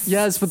priests?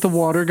 Yes, with the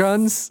water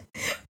guns.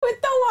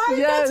 With the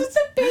water guns with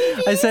the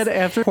babies. I said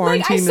after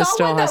quarantine, this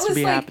still has to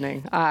be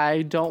happening.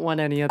 I don't want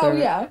any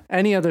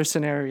other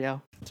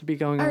scenario to be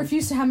going on. I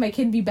refuse to have my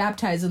kid be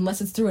baptized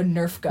unless it's through a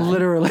Nerf gun.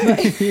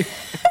 Literally.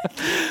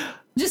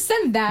 Just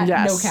send that,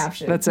 no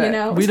caption. That's it. You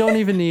know? We don't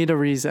even need a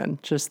reason.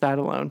 Just that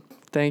alone.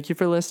 Thank you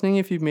for listening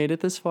if you've made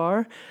it this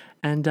far.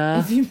 And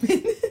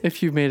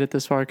if you've made it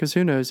this far, because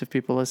who knows if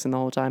people listen the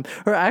whole time.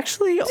 Or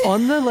actually,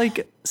 on the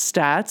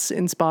stats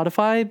in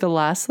Spotify, the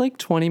last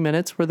 20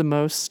 minutes were the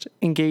most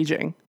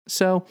engaging.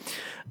 So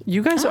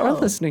you guys are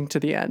listening to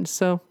the end.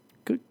 So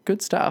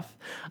good stuff.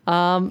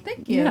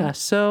 Thank you. Yeah,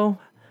 so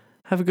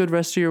have a good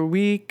rest of your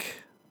week.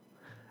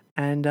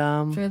 And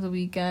for the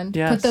weekend.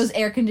 Yes. Put those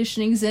air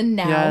conditionings in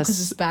now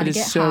because it's about to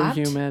get hot.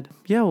 It is so humid.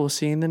 Yeah, we'll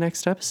see you in the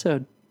next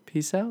episode.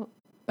 Peace out.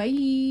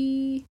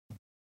 Bye.